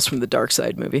Tales from the Dark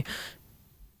Side movie.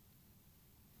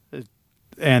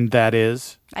 And that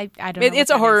is? I don't know.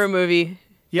 It's a horror movie.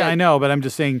 Yeah, I know, but I'm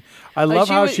just saying, I love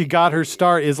she how was- she got her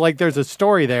start. Is like there's a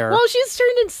story there. Well, she's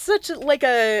turned into such like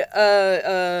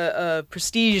a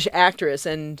prestige actress,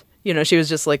 and she was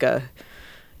just like a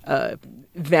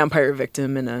vampire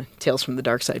victim in a Tales from the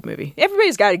Dark Side movie.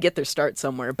 Everybody's got to get their start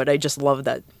somewhere, but I just love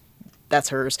that that's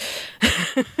hers.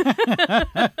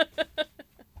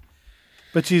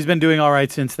 But she's been doing all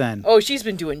right since then. Oh, she's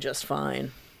been doing just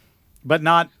fine. But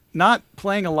not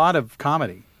playing a lot of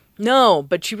comedy. No,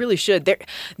 but she really should.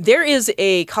 There is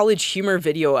a College Humor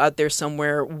video out there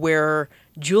somewhere where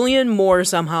Julianne Moore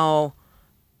somehow...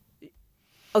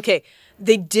 Okay,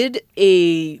 they did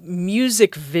a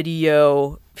music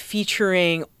video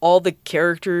featuring all the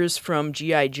characters from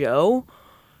G.I. Joe,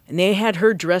 and they had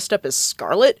her dressed up as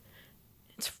Scarlet,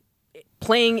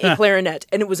 playing a clarinet,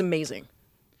 and it was amazing.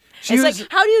 It's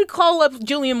like, how do you call up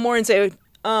Julianne Moore and say...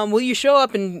 will you show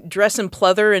up and dress in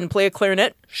pleather and play a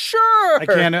clarinet? Sure.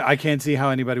 I can't see how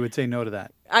anybody would say no to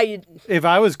that. I'm If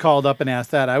I was called up and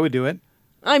asked that, I would do it.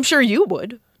 sure you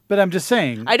would. But I'm just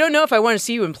saying. I don't know if I want to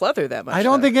see you in pleather that much. I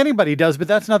don't though. think anybody does, but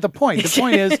that's not the point. The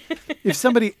point is, if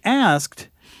somebody asked,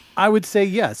 I would say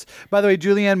yes. By the way,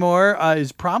 Julianne Moore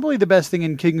is probably the best thing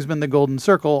in Kingsman: The Golden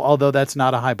Circle, although that's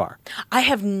not a high bar. I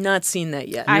have not seen that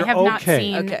yet. I You're have not okay.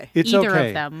 seen Okay. It's either okay.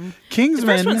 of them. Kingsman.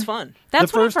 The first one's fun.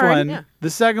 That's the what first I've heard. one. Yeah. The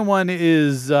second one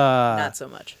is Not so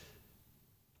much,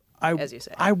 as you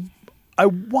say. I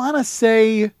want to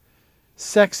say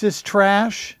sexist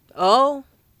trash, Oh,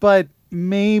 but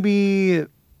maybe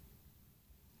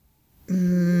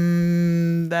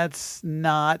that's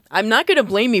not. I'm not going to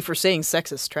blame you for saying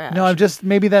sexist trash. No,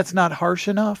 maybe that's not harsh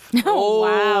enough. Oh,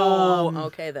 wow.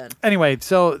 Okay, then. Anyway,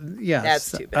 so yes,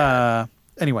 That's too bad.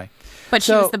 Anyway, But she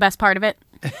So- was the best part of it.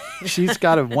 she's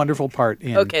got a wonderful part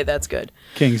in Okay, that's good.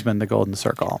 Kingsman: The Golden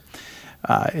Circle.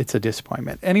 It's a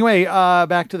disappointment. Anyway,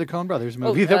 back to the Coen Brothers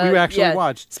movie that we actually yeah.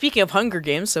 watched. Speaking of Hunger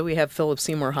Games, so we have Philip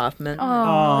Seymour Hoffman.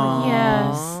 Oh,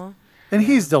 yes. And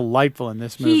he's delightful in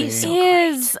this movie. He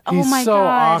is. Oh He's my so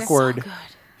god. awkward. So good.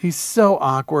 He's so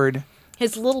awkward.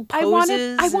 His little I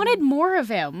poses. wanted more of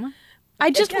him. I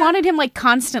just wanted him like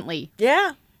constantly.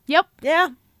 Yeah, Yep. yeah.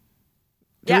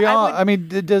 Do we all, I mean,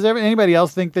 does anybody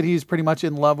else think that he's pretty much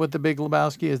in love with the Big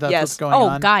Lebowski? Is that what's going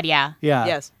on? Oh, God, yeah. Yeah.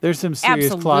 Yes. There's some serious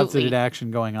Absolutely. closeted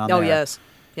action going on Oh, there. yes.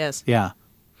 Yes. Yeah.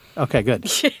 Okay, good.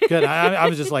 Good. I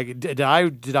was just like, did I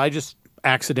just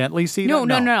accidentally see No,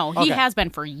 that? no. He Okay. has been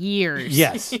for years.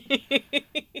 Yes.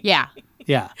 Yeah.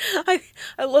 Yeah.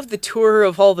 I love the tour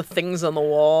of all the things on the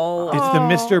wall. It's the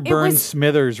Mr. Burns was-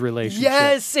 Smithers relationship.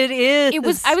 Yes, it is. It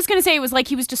was. I was going to say it was like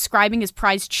he was describing his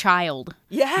prized child.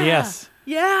 Yeah. Yes.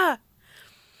 Yeah.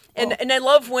 And I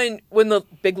love when the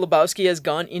Big Lebowski has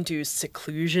gone into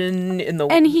seclusion in the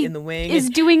And he in the wing. is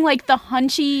doing like the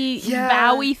hunchy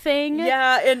Yeah. bowie thing.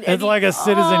 yeah, and It's he, like a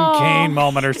Citizen Kane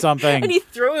moment or something. and he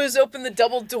throws open the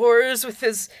double doors with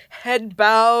his head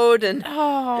bowed, and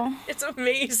Oh. it's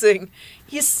amazing.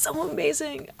 He's so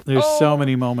amazing. There's so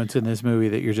many moments in this movie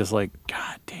that you're just like,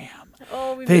 God damn.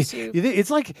 Oh, we miss you.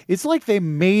 It's like they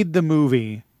made the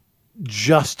movie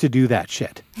just to do that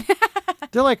shit.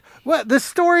 They're like, well, the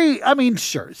story, I mean,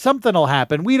 sure, something will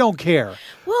happen. We don't care.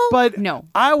 Well, but no.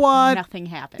 I want Nothing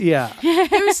happened. Yeah.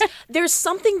 there's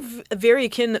something very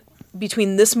akin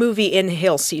between this movie and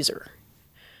Hail Caesar,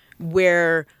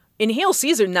 where in Hail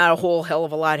Caesar, not a whole hell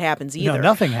of a lot happens either. No,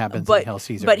 nothing happens in Hail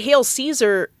Caesar. But Hail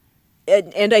Caesar,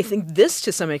 and I think this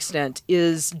to some extent,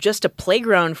 is just a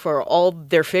playground for all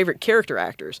their favorite character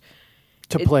actors.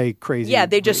 To play crazy. Yeah,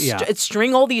 they just yeah.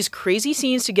 string all these crazy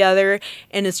scenes together,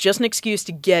 and it's just an excuse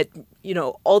to get,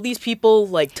 all these people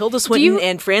like Tilda Swinton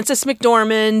and Frances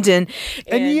McDormand and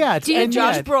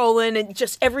Josh Brolin, and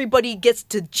just everybody gets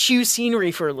to chew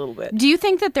scenery for a little bit. Do you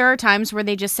think that there are times where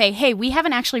they just say, hey, we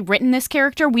haven't actually written this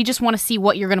character, we just want to see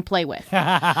what you're going to play with?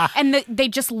 And they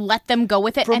just let them go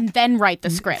with it and then write the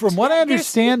script? From what I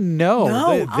understand,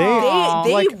 no.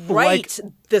 They write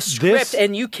the script,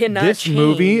 and you cannot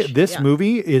change. This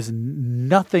movie is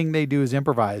nothing they do is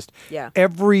improvised. Yeah.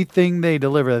 Everything they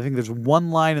deliver. I think there's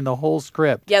one line in the whole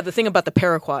script. Yeah, the thing about the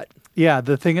paraquat. Yeah,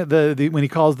 the thing the when he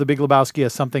calls the Big Lebowski a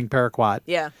something paraquat.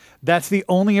 Yeah. That's the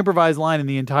only improvised line in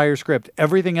the entire script.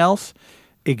 Everything else,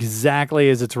 exactly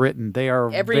as it's written. They are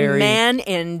Every man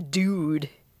and dude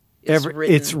is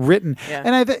written. It's written. Yeah.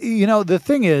 And the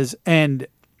thing is, and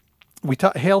we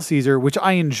talk Hail Caesar, which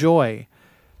I enjoy.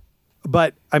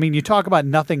 But, I mean, you talk about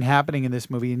nothing happening in this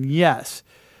movie, and yes,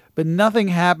 but nothing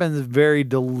happens very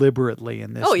deliberately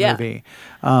in this movie.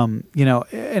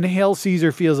 And Hail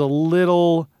Caesar feels a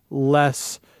little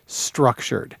less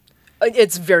structured.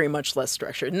 It's very much less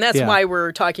structured. And that's why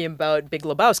we're talking about Big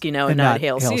Lebowski now and not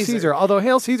Hail Caesar. Although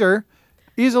Hail Caesar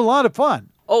is a lot of fun.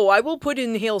 Oh, I will put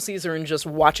in Hail Caesar and just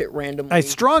watch it randomly. I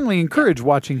strongly encourage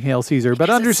watching Hail Caesar, but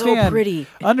Because it's so understand, pretty.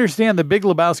 understand The Big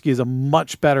Lebowski is a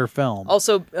much better film.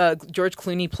 Also, George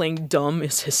Clooney playing dumb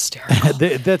is hysterical.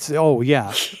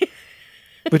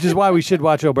 Which is why we should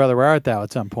watch Oh Brother Where Art Thou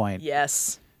at some point.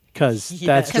 Yes. Because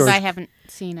that's Because George. I haven't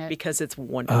seen it. Because it's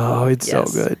wonderful. Oh, it's so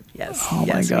Yes. good. Yes. Oh, my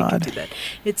yes, we can God. do that.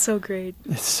 It's so great.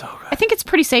 It's so good. I think it's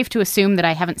pretty safe to assume that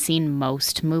I haven't seen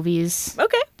most movies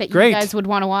Okay. that Great. you guys would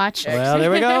want to watch. Well, there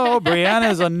we go.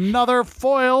 Brianna's another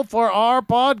foil for our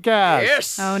podcast.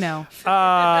 Yes. Oh, no.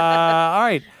 All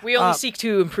right. We only seek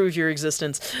to improve your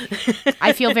existence.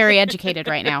 I feel very educated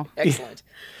right now. Excellent.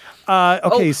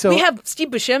 Okay, so we have Steve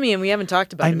Buscemi and we haven't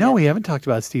talked about I him know yet. we haven't talked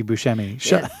about Steve Buscemi.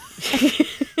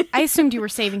 I assumed you were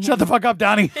saving him. Shut the fuck up,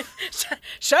 Donnie.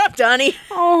 Shut up, Donnie.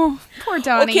 Oh, poor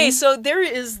Donnie. Okay, so there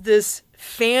is this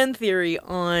fan theory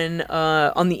on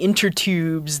the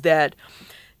intertubes that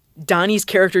Donnie's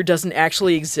character doesn't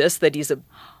actually exist, that he's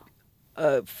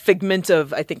a figment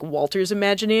of, I think, Walter's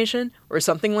imagination or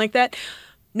something like that.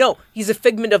 No, he's a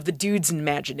figment of the dude's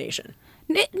imagination.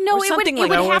 No, Or it would, something it like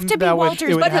would that. have to be That would- Walter's,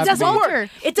 it would but have it to doesn't be. work.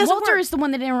 It doesn't Walter work. is the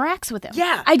one that interacts with him.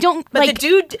 Yeah. I don't But like. the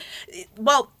dude,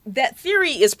 well, that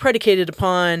theory is predicated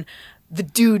upon the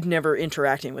dude never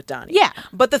interacting with Donnie. Yeah.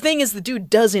 But the thing is, the dude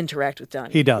does interact with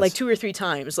Donnie. He does. Like 2 or 3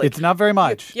 times. Like, It's not very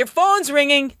much. Your phone's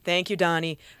ringing. Thank you,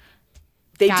 Donnie.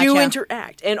 They do Gotcha.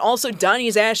 interact. And also,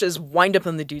 Donnie's ashes wind up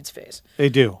on the dude's face. They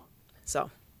do. So,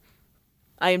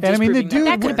 I am And I mean, the disproving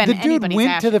that. dude, could have been the dude anybody's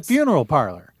went to the ashes. funeral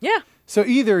parlor. Yeah. So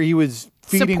either he was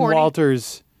feeding Supporting.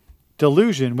 Walter's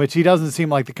delusion, which he doesn't seem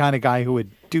like the kind of guy who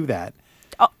would do that.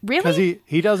 Oh, really? Because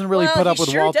he doesn't really Well, put up he with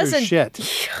sure Walter's doesn't- shit.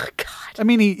 God. I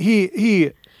mean,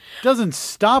 he doesn't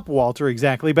stop Walter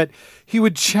exactly, but he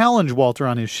would challenge Walter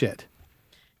on his shit.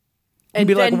 And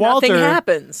be then like, Walter, nothing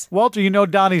happens. Walter, you know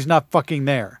Donnie's not fucking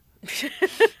there.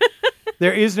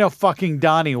 There is no fucking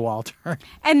Donnie, Walter.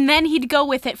 And then he'd go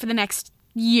with it for the next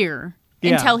year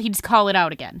Yeah. until he'd call it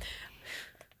out again.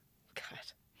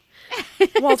 God.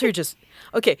 Walter just...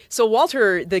 Okay, so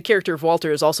Walter, the character of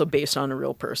Walter, is also based on a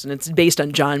real person. It's based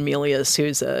on John Milius,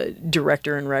 who's a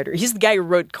director and writer. He's the guy who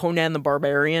wrote Conan the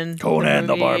Barbarian. Conan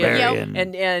the movie, Barbarian.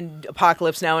 and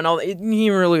Apocalypse Now and all. He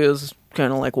really is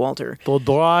kind of like Walter. To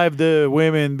drive the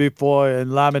women before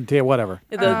and lamentate, whatever.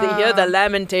 The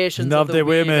lamentations of the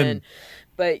women.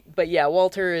 But yeah,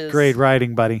 Walter is Great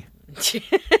writing, buddy.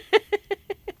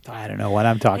 I don't know what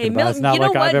I'm talking about. It's not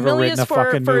like I've ever written a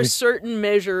fucking for movie. a certain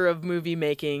measure of movie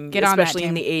making, Get on that, especially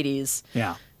in Tim. the 80s.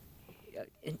 Yeah.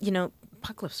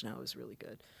 Apocalypse Now is really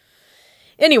good.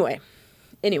 Anyway.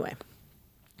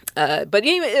 But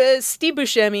anyway, Steve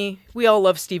Buscemi. We all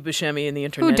love Steve Buscemi in the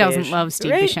internet. Who doesn't age. love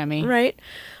Steve Right? Buscemi? Right.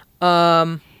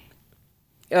 One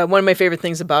of my favorite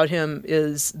things about him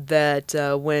is that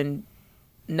when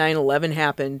 9/11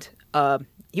 happened,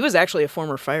 he was actually a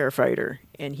former firefighter,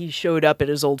 and he showed up at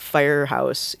his old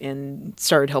firehouse and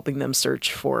started helping them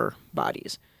search for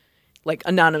bodies, like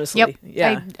anonymously. Yep.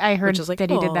 Yeah, I heard Which is like, that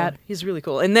he did that. He's really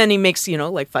cool. And then he makes,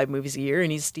 like 5 movies a year,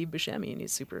 and he's Steve Buscemi, and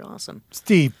he's super awesome.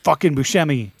 Steve fucking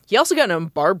Buscemi. He also got in a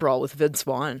bar brawl with Vince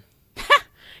Vaughn.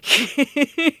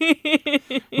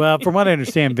 Well, from what I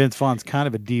understand, Vince Vaughn's kind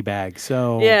of a D-bag,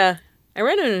 so... Yeah. I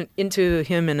ran into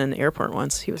him in an airport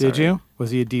once. He was Did all right. you?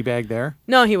 Was he a D-bag there?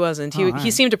 No, he wasn't. He all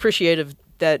right. seemed appreciative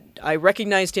that I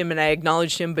recognized him and I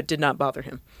acknowledged him, but did not bother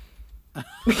him.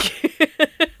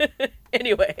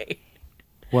 Anyway,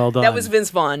 Well done. that was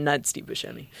Vince Vaughn, not Steve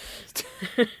Buscemi.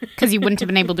 Because you wouldn't have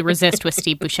been able to resist with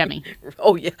Steve Buscemi.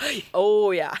 Oh yeah,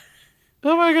 oh yeah.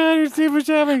 Oh my God, you're Steve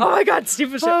Buscemi. Oh my God, Steve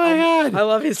Buscemi. Oh my God. I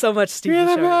love you so much, Steve You're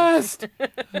the Buscemi. best.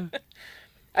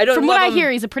 I don't. From what love I him. hear,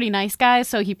 he's a pretty nice guy,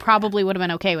 so he probably would have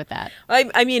been okay with that.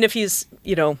 I mean, if he's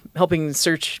helping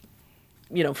search,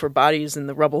 for bodies in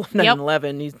the rubble of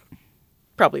 9/11, he's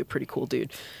probably a pretty cool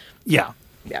dude. Yeah.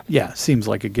 Yeah. Yeah, seems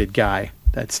like a good guy,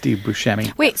 that Steve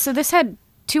Buscemi. Wait, so this had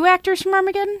 2 actors from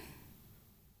Armageddon?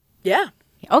 Yeah,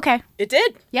 Okay. it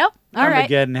did. Yep. All right.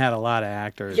 Armageddon had a lot of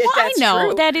actors. Yeah. Well, I That's know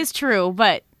true. that is true,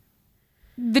 but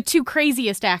the 2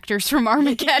 craziest actors from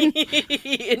Armageddon.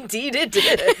 Indeed, it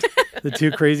did. The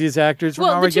 2 craziest actors from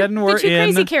well, Armageddon the were 2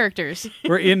 in crazy characters.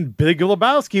 were in Big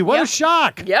Lebowski. What a Yep.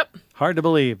 shock! Yep. Hard to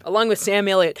believe. Along with Sam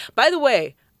Elliott. By the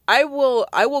way, I will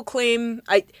claim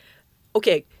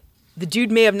okay, the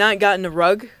dude may have not gotten a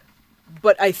rug,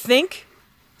 but I think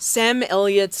Sam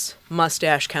Elliott's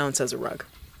mustache counts as a rug.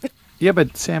 Yeah,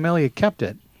 but Sam Elliott kept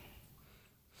it.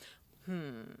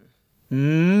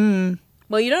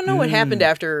 Well, you don't know what happened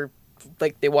after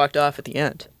they walked off at the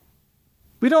end.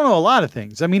 We don't know a lot of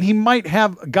things. I mean, he might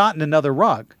have gotten another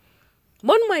rug.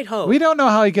 One might hope. We don't know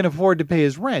how he can afford to pay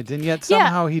his rent, and yet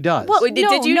somehow he does. Well, Wait,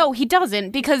 did you- no, he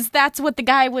doesn't, because that's what the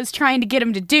guy was trying to get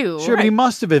him to do. sure, but he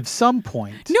must have at some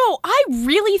point. No, I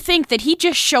really think that he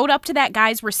just showed up to that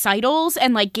guy's recitals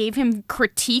and gave him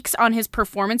critiques on his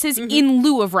performances in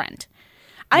lieu of rent.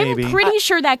 Maybe. I'm pretty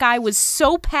sure that guy was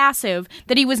so passive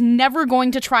that he was never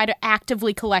going to try to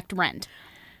actively collect rent.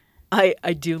 I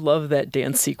do love that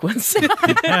dance sequence.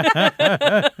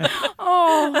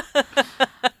 Oh,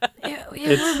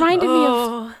 it reminded me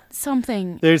of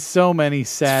something. There's so many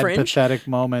sad, fringe? pathetic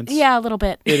moments. Yeah, a little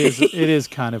bit. It is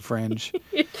kind of fringe.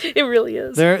 It really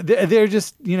is. They're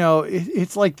just,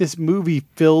 it's like this movie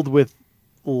filled with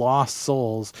lost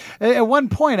souls. At one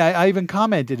point, I even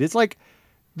commented, it's like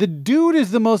the dude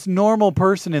is the most normal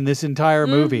person in this entire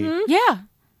movie. Yeah,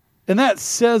 And that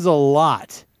says a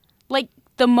lot. like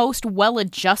the most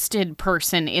well-adjusted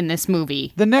person in this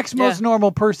movie. The next most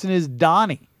normal person is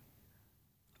Donnie.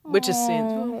 Which is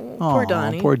poor Aw,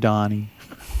 Donnie. Poor Donnie.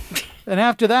 And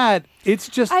after that, it's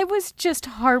just... I was just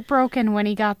heartbroken when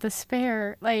he got the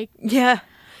spare. Yeah.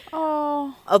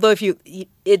 Oh, Although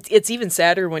it's even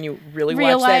sadder when you really watch that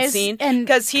realize scene and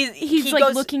because he's he like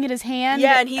goes, looking at his hand.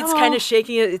 yeah, and he's Oh. kind of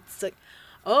shaking it. It's like,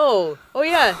 oh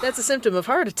yeah, that's a symptom of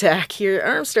heart attack. Your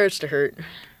arm starts to hurt.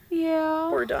 Yeah.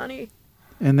 Poor Donnie.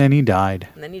 And then he died.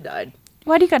 And then he died.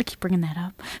 Why do you got to keep bringing that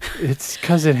up? It's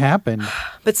because it happened.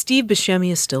 But Steve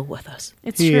Buscemi is still with us.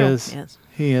 It's He true. is. Yes.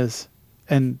 He is.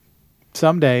 And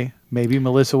someday, maybe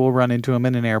Melissa will run into him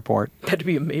in an airport. That'd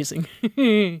be amazing.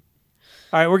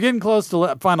 All right, we're getting close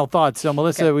to final thoughts. So,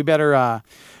 Melissa, we better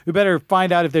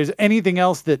find out if there's anything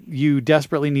else that you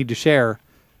desperately need to share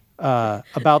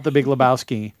about the Big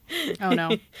Lebowski. Oh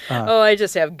no. Oh, I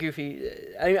just have goofy.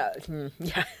 Yeah.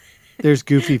 There's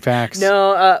goofy facts.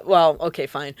 No. Well. Okay.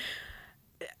 Fine.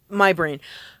 My brain.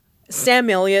 Sam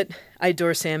Elliott. I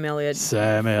adore Sam Elliott.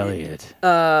 Sam Elliott.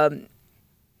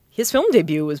 His film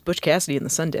debut was Butch Cassidy and the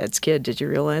Sundance Kid. Did you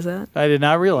realize that? I did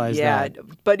not realize Yeah.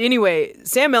 that. But anyway,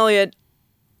 Sam Elliott.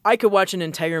 I could watch an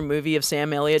entire movie of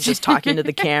Sam Elliott just talking to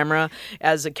the camera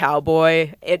as a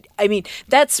cowboy. I mean,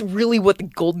 that's really what the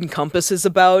Golden Compass is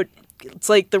about. It's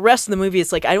like the rest of the movie,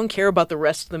 it's like I don't care about the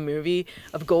rest of the movie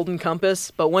of Golden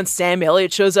Compass, but once Sam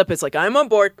Elliott shows up, it's like I'm on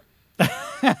board.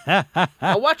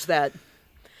 I'll watch that.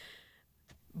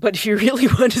 But if you really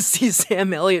want to see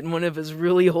Sam Elliott in one of his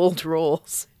really old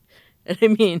roles, and I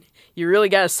mean, you really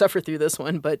got to suffer through this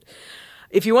one, but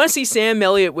if you want to see Sam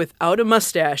Elliott without a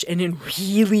mustache and in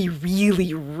really,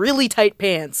 really, really tight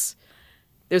pants,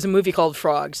 there's a movie called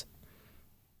Frogs.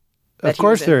 Of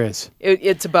course there is.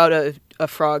 It's about a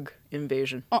frog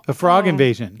invasion. A frog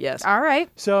invasion. Yes. All right.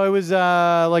 So it was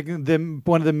like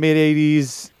one of the mid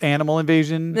 80s animal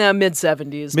invasion. No, mid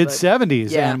 70s. Mid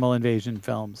 70s yeah. animal invasion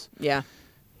films. Yeah.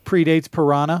 Predates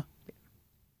Piranha.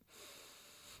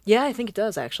 Yeah, I think it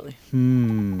does actually.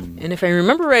 And if I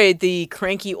remember right, the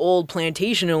cranky old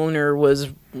plantation owner was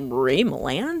Ray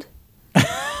Milland.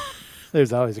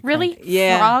 There's always a Really? crank.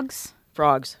 Yeah.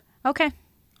 Frogs? Okay.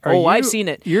 I've seen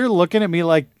it. You're looking at me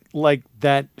like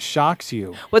that shocks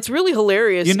you. What's really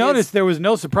hilarious You is... notice there was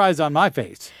no surprise on my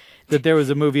face that there was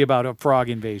a movie about a frog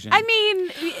invasion. I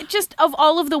mean, just of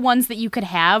all of the ones that you could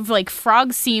have, like,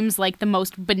 frog seems like the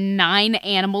most benign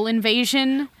animal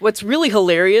invasion. What's really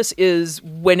hilarious is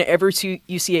whenever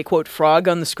you see a, quote, frog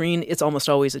on the screen, it's almost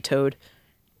always a toad.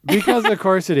 Because of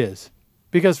course it is.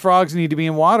 Because frogs need to be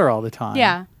in water all the time.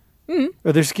 Yeah.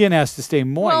 Or their skin has to stay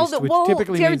moist, which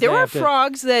typically means there they are have to,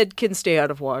 frogs that can stay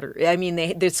out of water. I mean,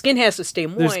 their skin has to stay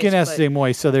moist. their skin has to but- stay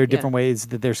moist, so there are different ways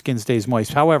that their skin stays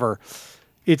moist. However,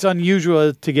 it's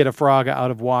unusual to get a frog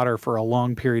out of water for a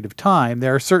long period of time.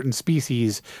 There are certain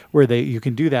species where you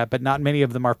can do that, but not many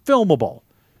of them are filmable.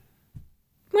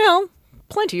 Well,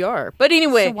 plenty are. But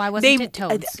anyway, So why wasn't it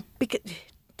toads? Because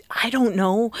I don't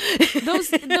know. Those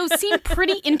seem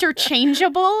pretty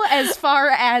interchangeable as far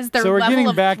as their So we're level getting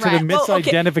of back to threat. the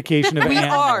misidentification of We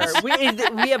animals.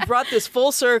 are. We have brought this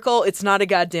full circle. It's not a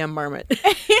goddamn marmot.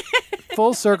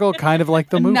 Full circle, kind of like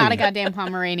the movie. Not a goddamn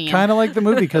Pomeranian. Kind of like the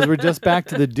movie, because we're just back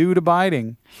to the dude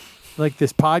abiding. Like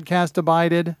this podcast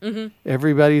abided. Mm-hmm.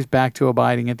 Everybody's back to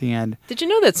abiding at the end. Did you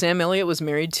know that Sam Elliott is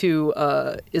married to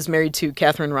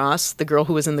Catherine Ross, the girl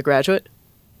who was in The Graduate?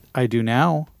 I do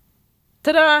now.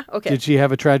 Ta-da! Okay. Did she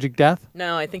have a tragic death?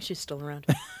 No, I think she's still around.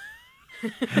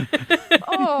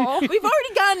 Oh. We've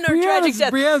already gotten our Brianna's- tragic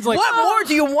death. Brianna's like, what more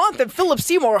do you want than Philip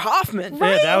Seymour Hoffman?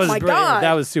 Yeah, that was oh my brilliant. God.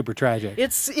 That was super tragic. It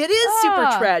is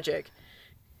super tragic.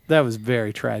 That was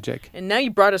very tragic. And now you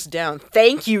brought us down.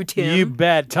 Thank you, Tim. You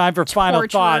bet. Time for final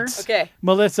Torture. thoughts. Okay.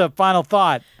 Melissa, final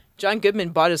thought. John Goodman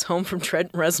bought his home from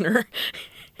Trent Reznor.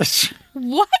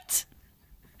 What?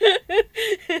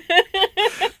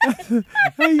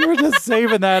 Hey, you were just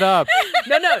saving that up.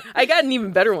 No, I got an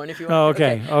even better one if you want.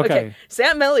 Oh, okay.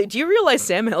 Sam Elliott. Do you realize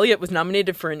Sam Elliott was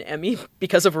nominated for an Emmy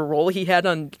because of a role he had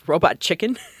on Robot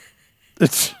Chicken?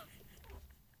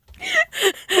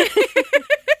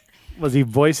 Was he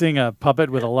voicing a puppet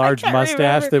with a large can't mustache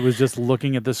remember. that was just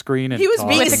looking at the screen? And He was talking?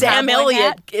 being With a Sam cowboy Elliott,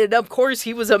 hat? and of course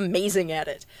he was amazing at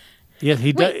it. Yeah,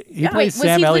 he Wait, plays was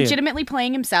Sam he Elliott. legitimately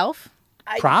playing himself?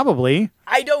 Probably.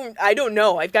 I don't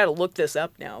know. I've got to look this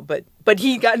up now. But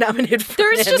he got nominated for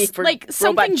There's an Emmy just for like Robot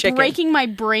something Chicken. breaking my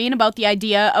brain about the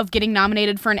idea of getting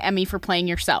nominated for an Emmy for playing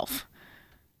yourself.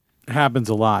 It happens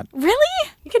a lot. Really?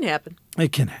 It can happen.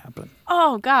 It can happen.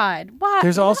 Oh God! What?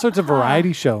 There's all sorts of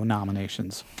variety show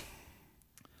nominations.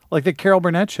 Like the Carol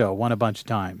Burnett show won a bunch of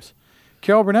times.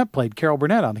 Carol Burnett played Carol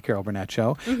Burnett on the Carol Burnett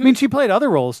show. I mean, she played other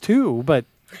roles too, but...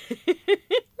 All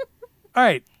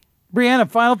right. Brianna,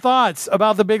 final thoughts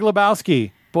about The Big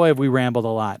Lebowski. Boy, have we rambled a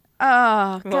lot.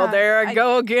 Oh, Well, God. there I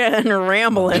go again,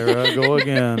 rambling. There I go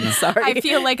again. Sorry. I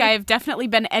feel like I have definitely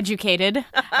been educated.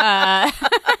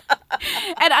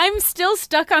 And I'm still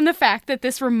stuck on the fact that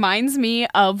this reminds me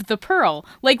of The Pearl.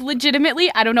 Like, legitimately,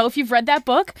 I don't know if you've read that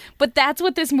book, but that's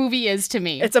what this movie is to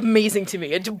me. It's amazing to me.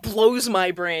 It just blows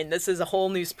my brain. This is a whole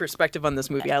new perspective on this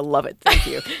movie. I love it. Thank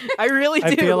you. I really do.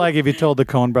 I feel like if you told the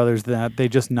Coen brothers that, they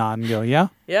just nod and go, yeah?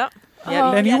 Yeah.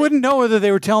 And you wouldn't know whether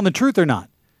they were telling the truth or not.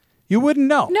 You wouldn't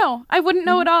know. No, I wouldn't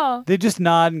know at all. They just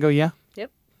nod and go, yeah?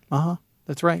 Yep. Uh-huh.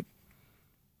 That's right.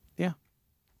 Yeah.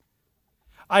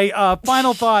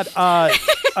 Final thought,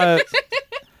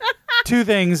 two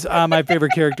things. My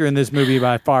favorite character in this movie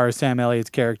by far is Sam Elliott's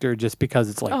character, just because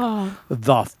it's like,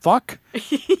 the fuck?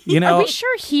 You know? Are we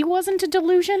sure he wasn't a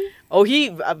delusion? Oh,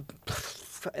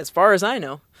 as far as I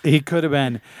know. He could have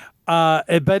been.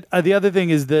 But the other thing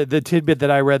is the tidbit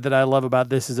that I read that I love about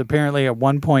this is apparently at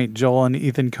one point Joel and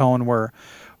Ethan Coen were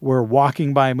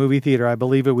walking by a movie theater. I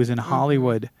believe it was in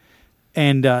Hollywood.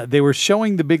 And they were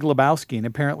showing The Big Lebowski. And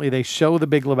apparently they show The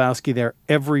Big Lebowski there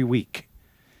every week.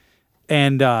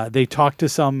 And they talked to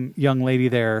some young lady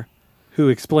there who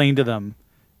explained to them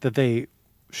that they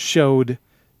showed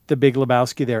the Big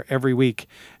Lebowski there every week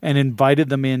and invited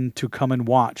them in to come and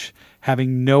watch,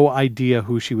 having no idea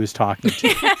who she was talking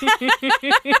to.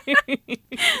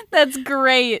 That's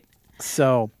great.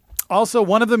 So, also,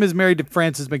 one of them is married to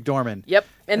Frances McDormand. Yep.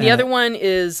 And the other one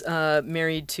is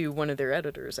married to one of their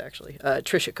editors, actually,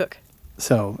 Trisha Cook.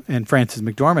 So, and Frances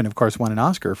McDormand, of course, won an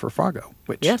Oscar for Fargo,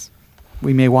 which Yes.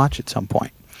 we may watch at some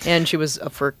point. And she was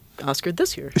up for Oscar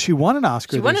this year. She won an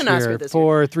Oscar this year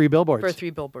for Three Billboards. For 3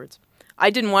 Billboards. I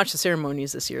didn't watch the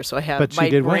ceremonies this year, so I have But she my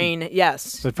did win. brain.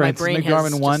 Yes. But my Frances brain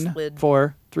McDormand has won just slid.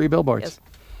 for Three Billboards. Yes.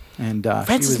 And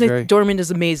Frances McDormand is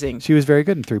amazing. she was very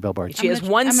good in Three Billboards. She has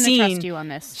one I'm scene. gonna trust you on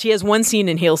this. She has one scene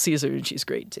in Hail Caesar, and she's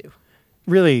great too.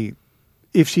 Really,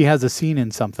 if she has a scene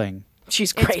in something,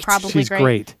 She's great. It's probably she's great.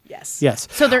 great. Yes. Yes.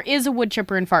 So there is a wood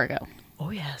chipper in Fargo. Oh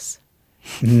yes.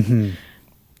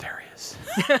 There is.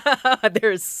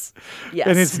 There's. Yes.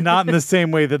 And it's not in the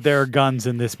same way that there are guns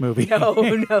in this movie. No.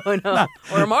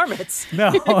 Or marmots.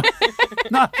 No,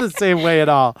 not the same way at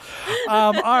all.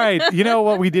 All right. You know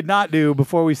what we did not do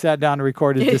before we sat down to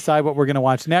record is decide what we're going to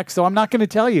watch next. So I'm not going to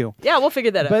tell you. Yeah, we'll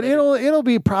figure that out. But later. it'll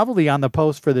be probably on the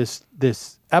post for this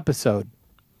episode.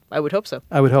 I would hope so.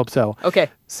 I would hope so. Okay.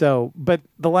 So, but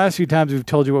the last few times we've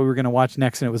told you what we were going to watch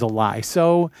next and it was a lie.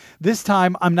 So this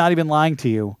time I'm not even lying to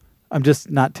you. I'm just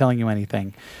not telling you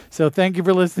anything. So thank you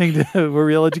for listening to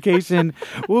Real Education.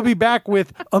 We'll be back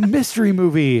with a mystery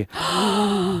movie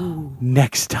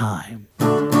next time.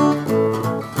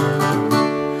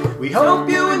 We hope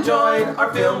you enjoyed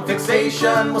our film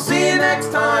fixation. We'll see you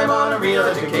next time on A Real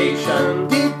Education.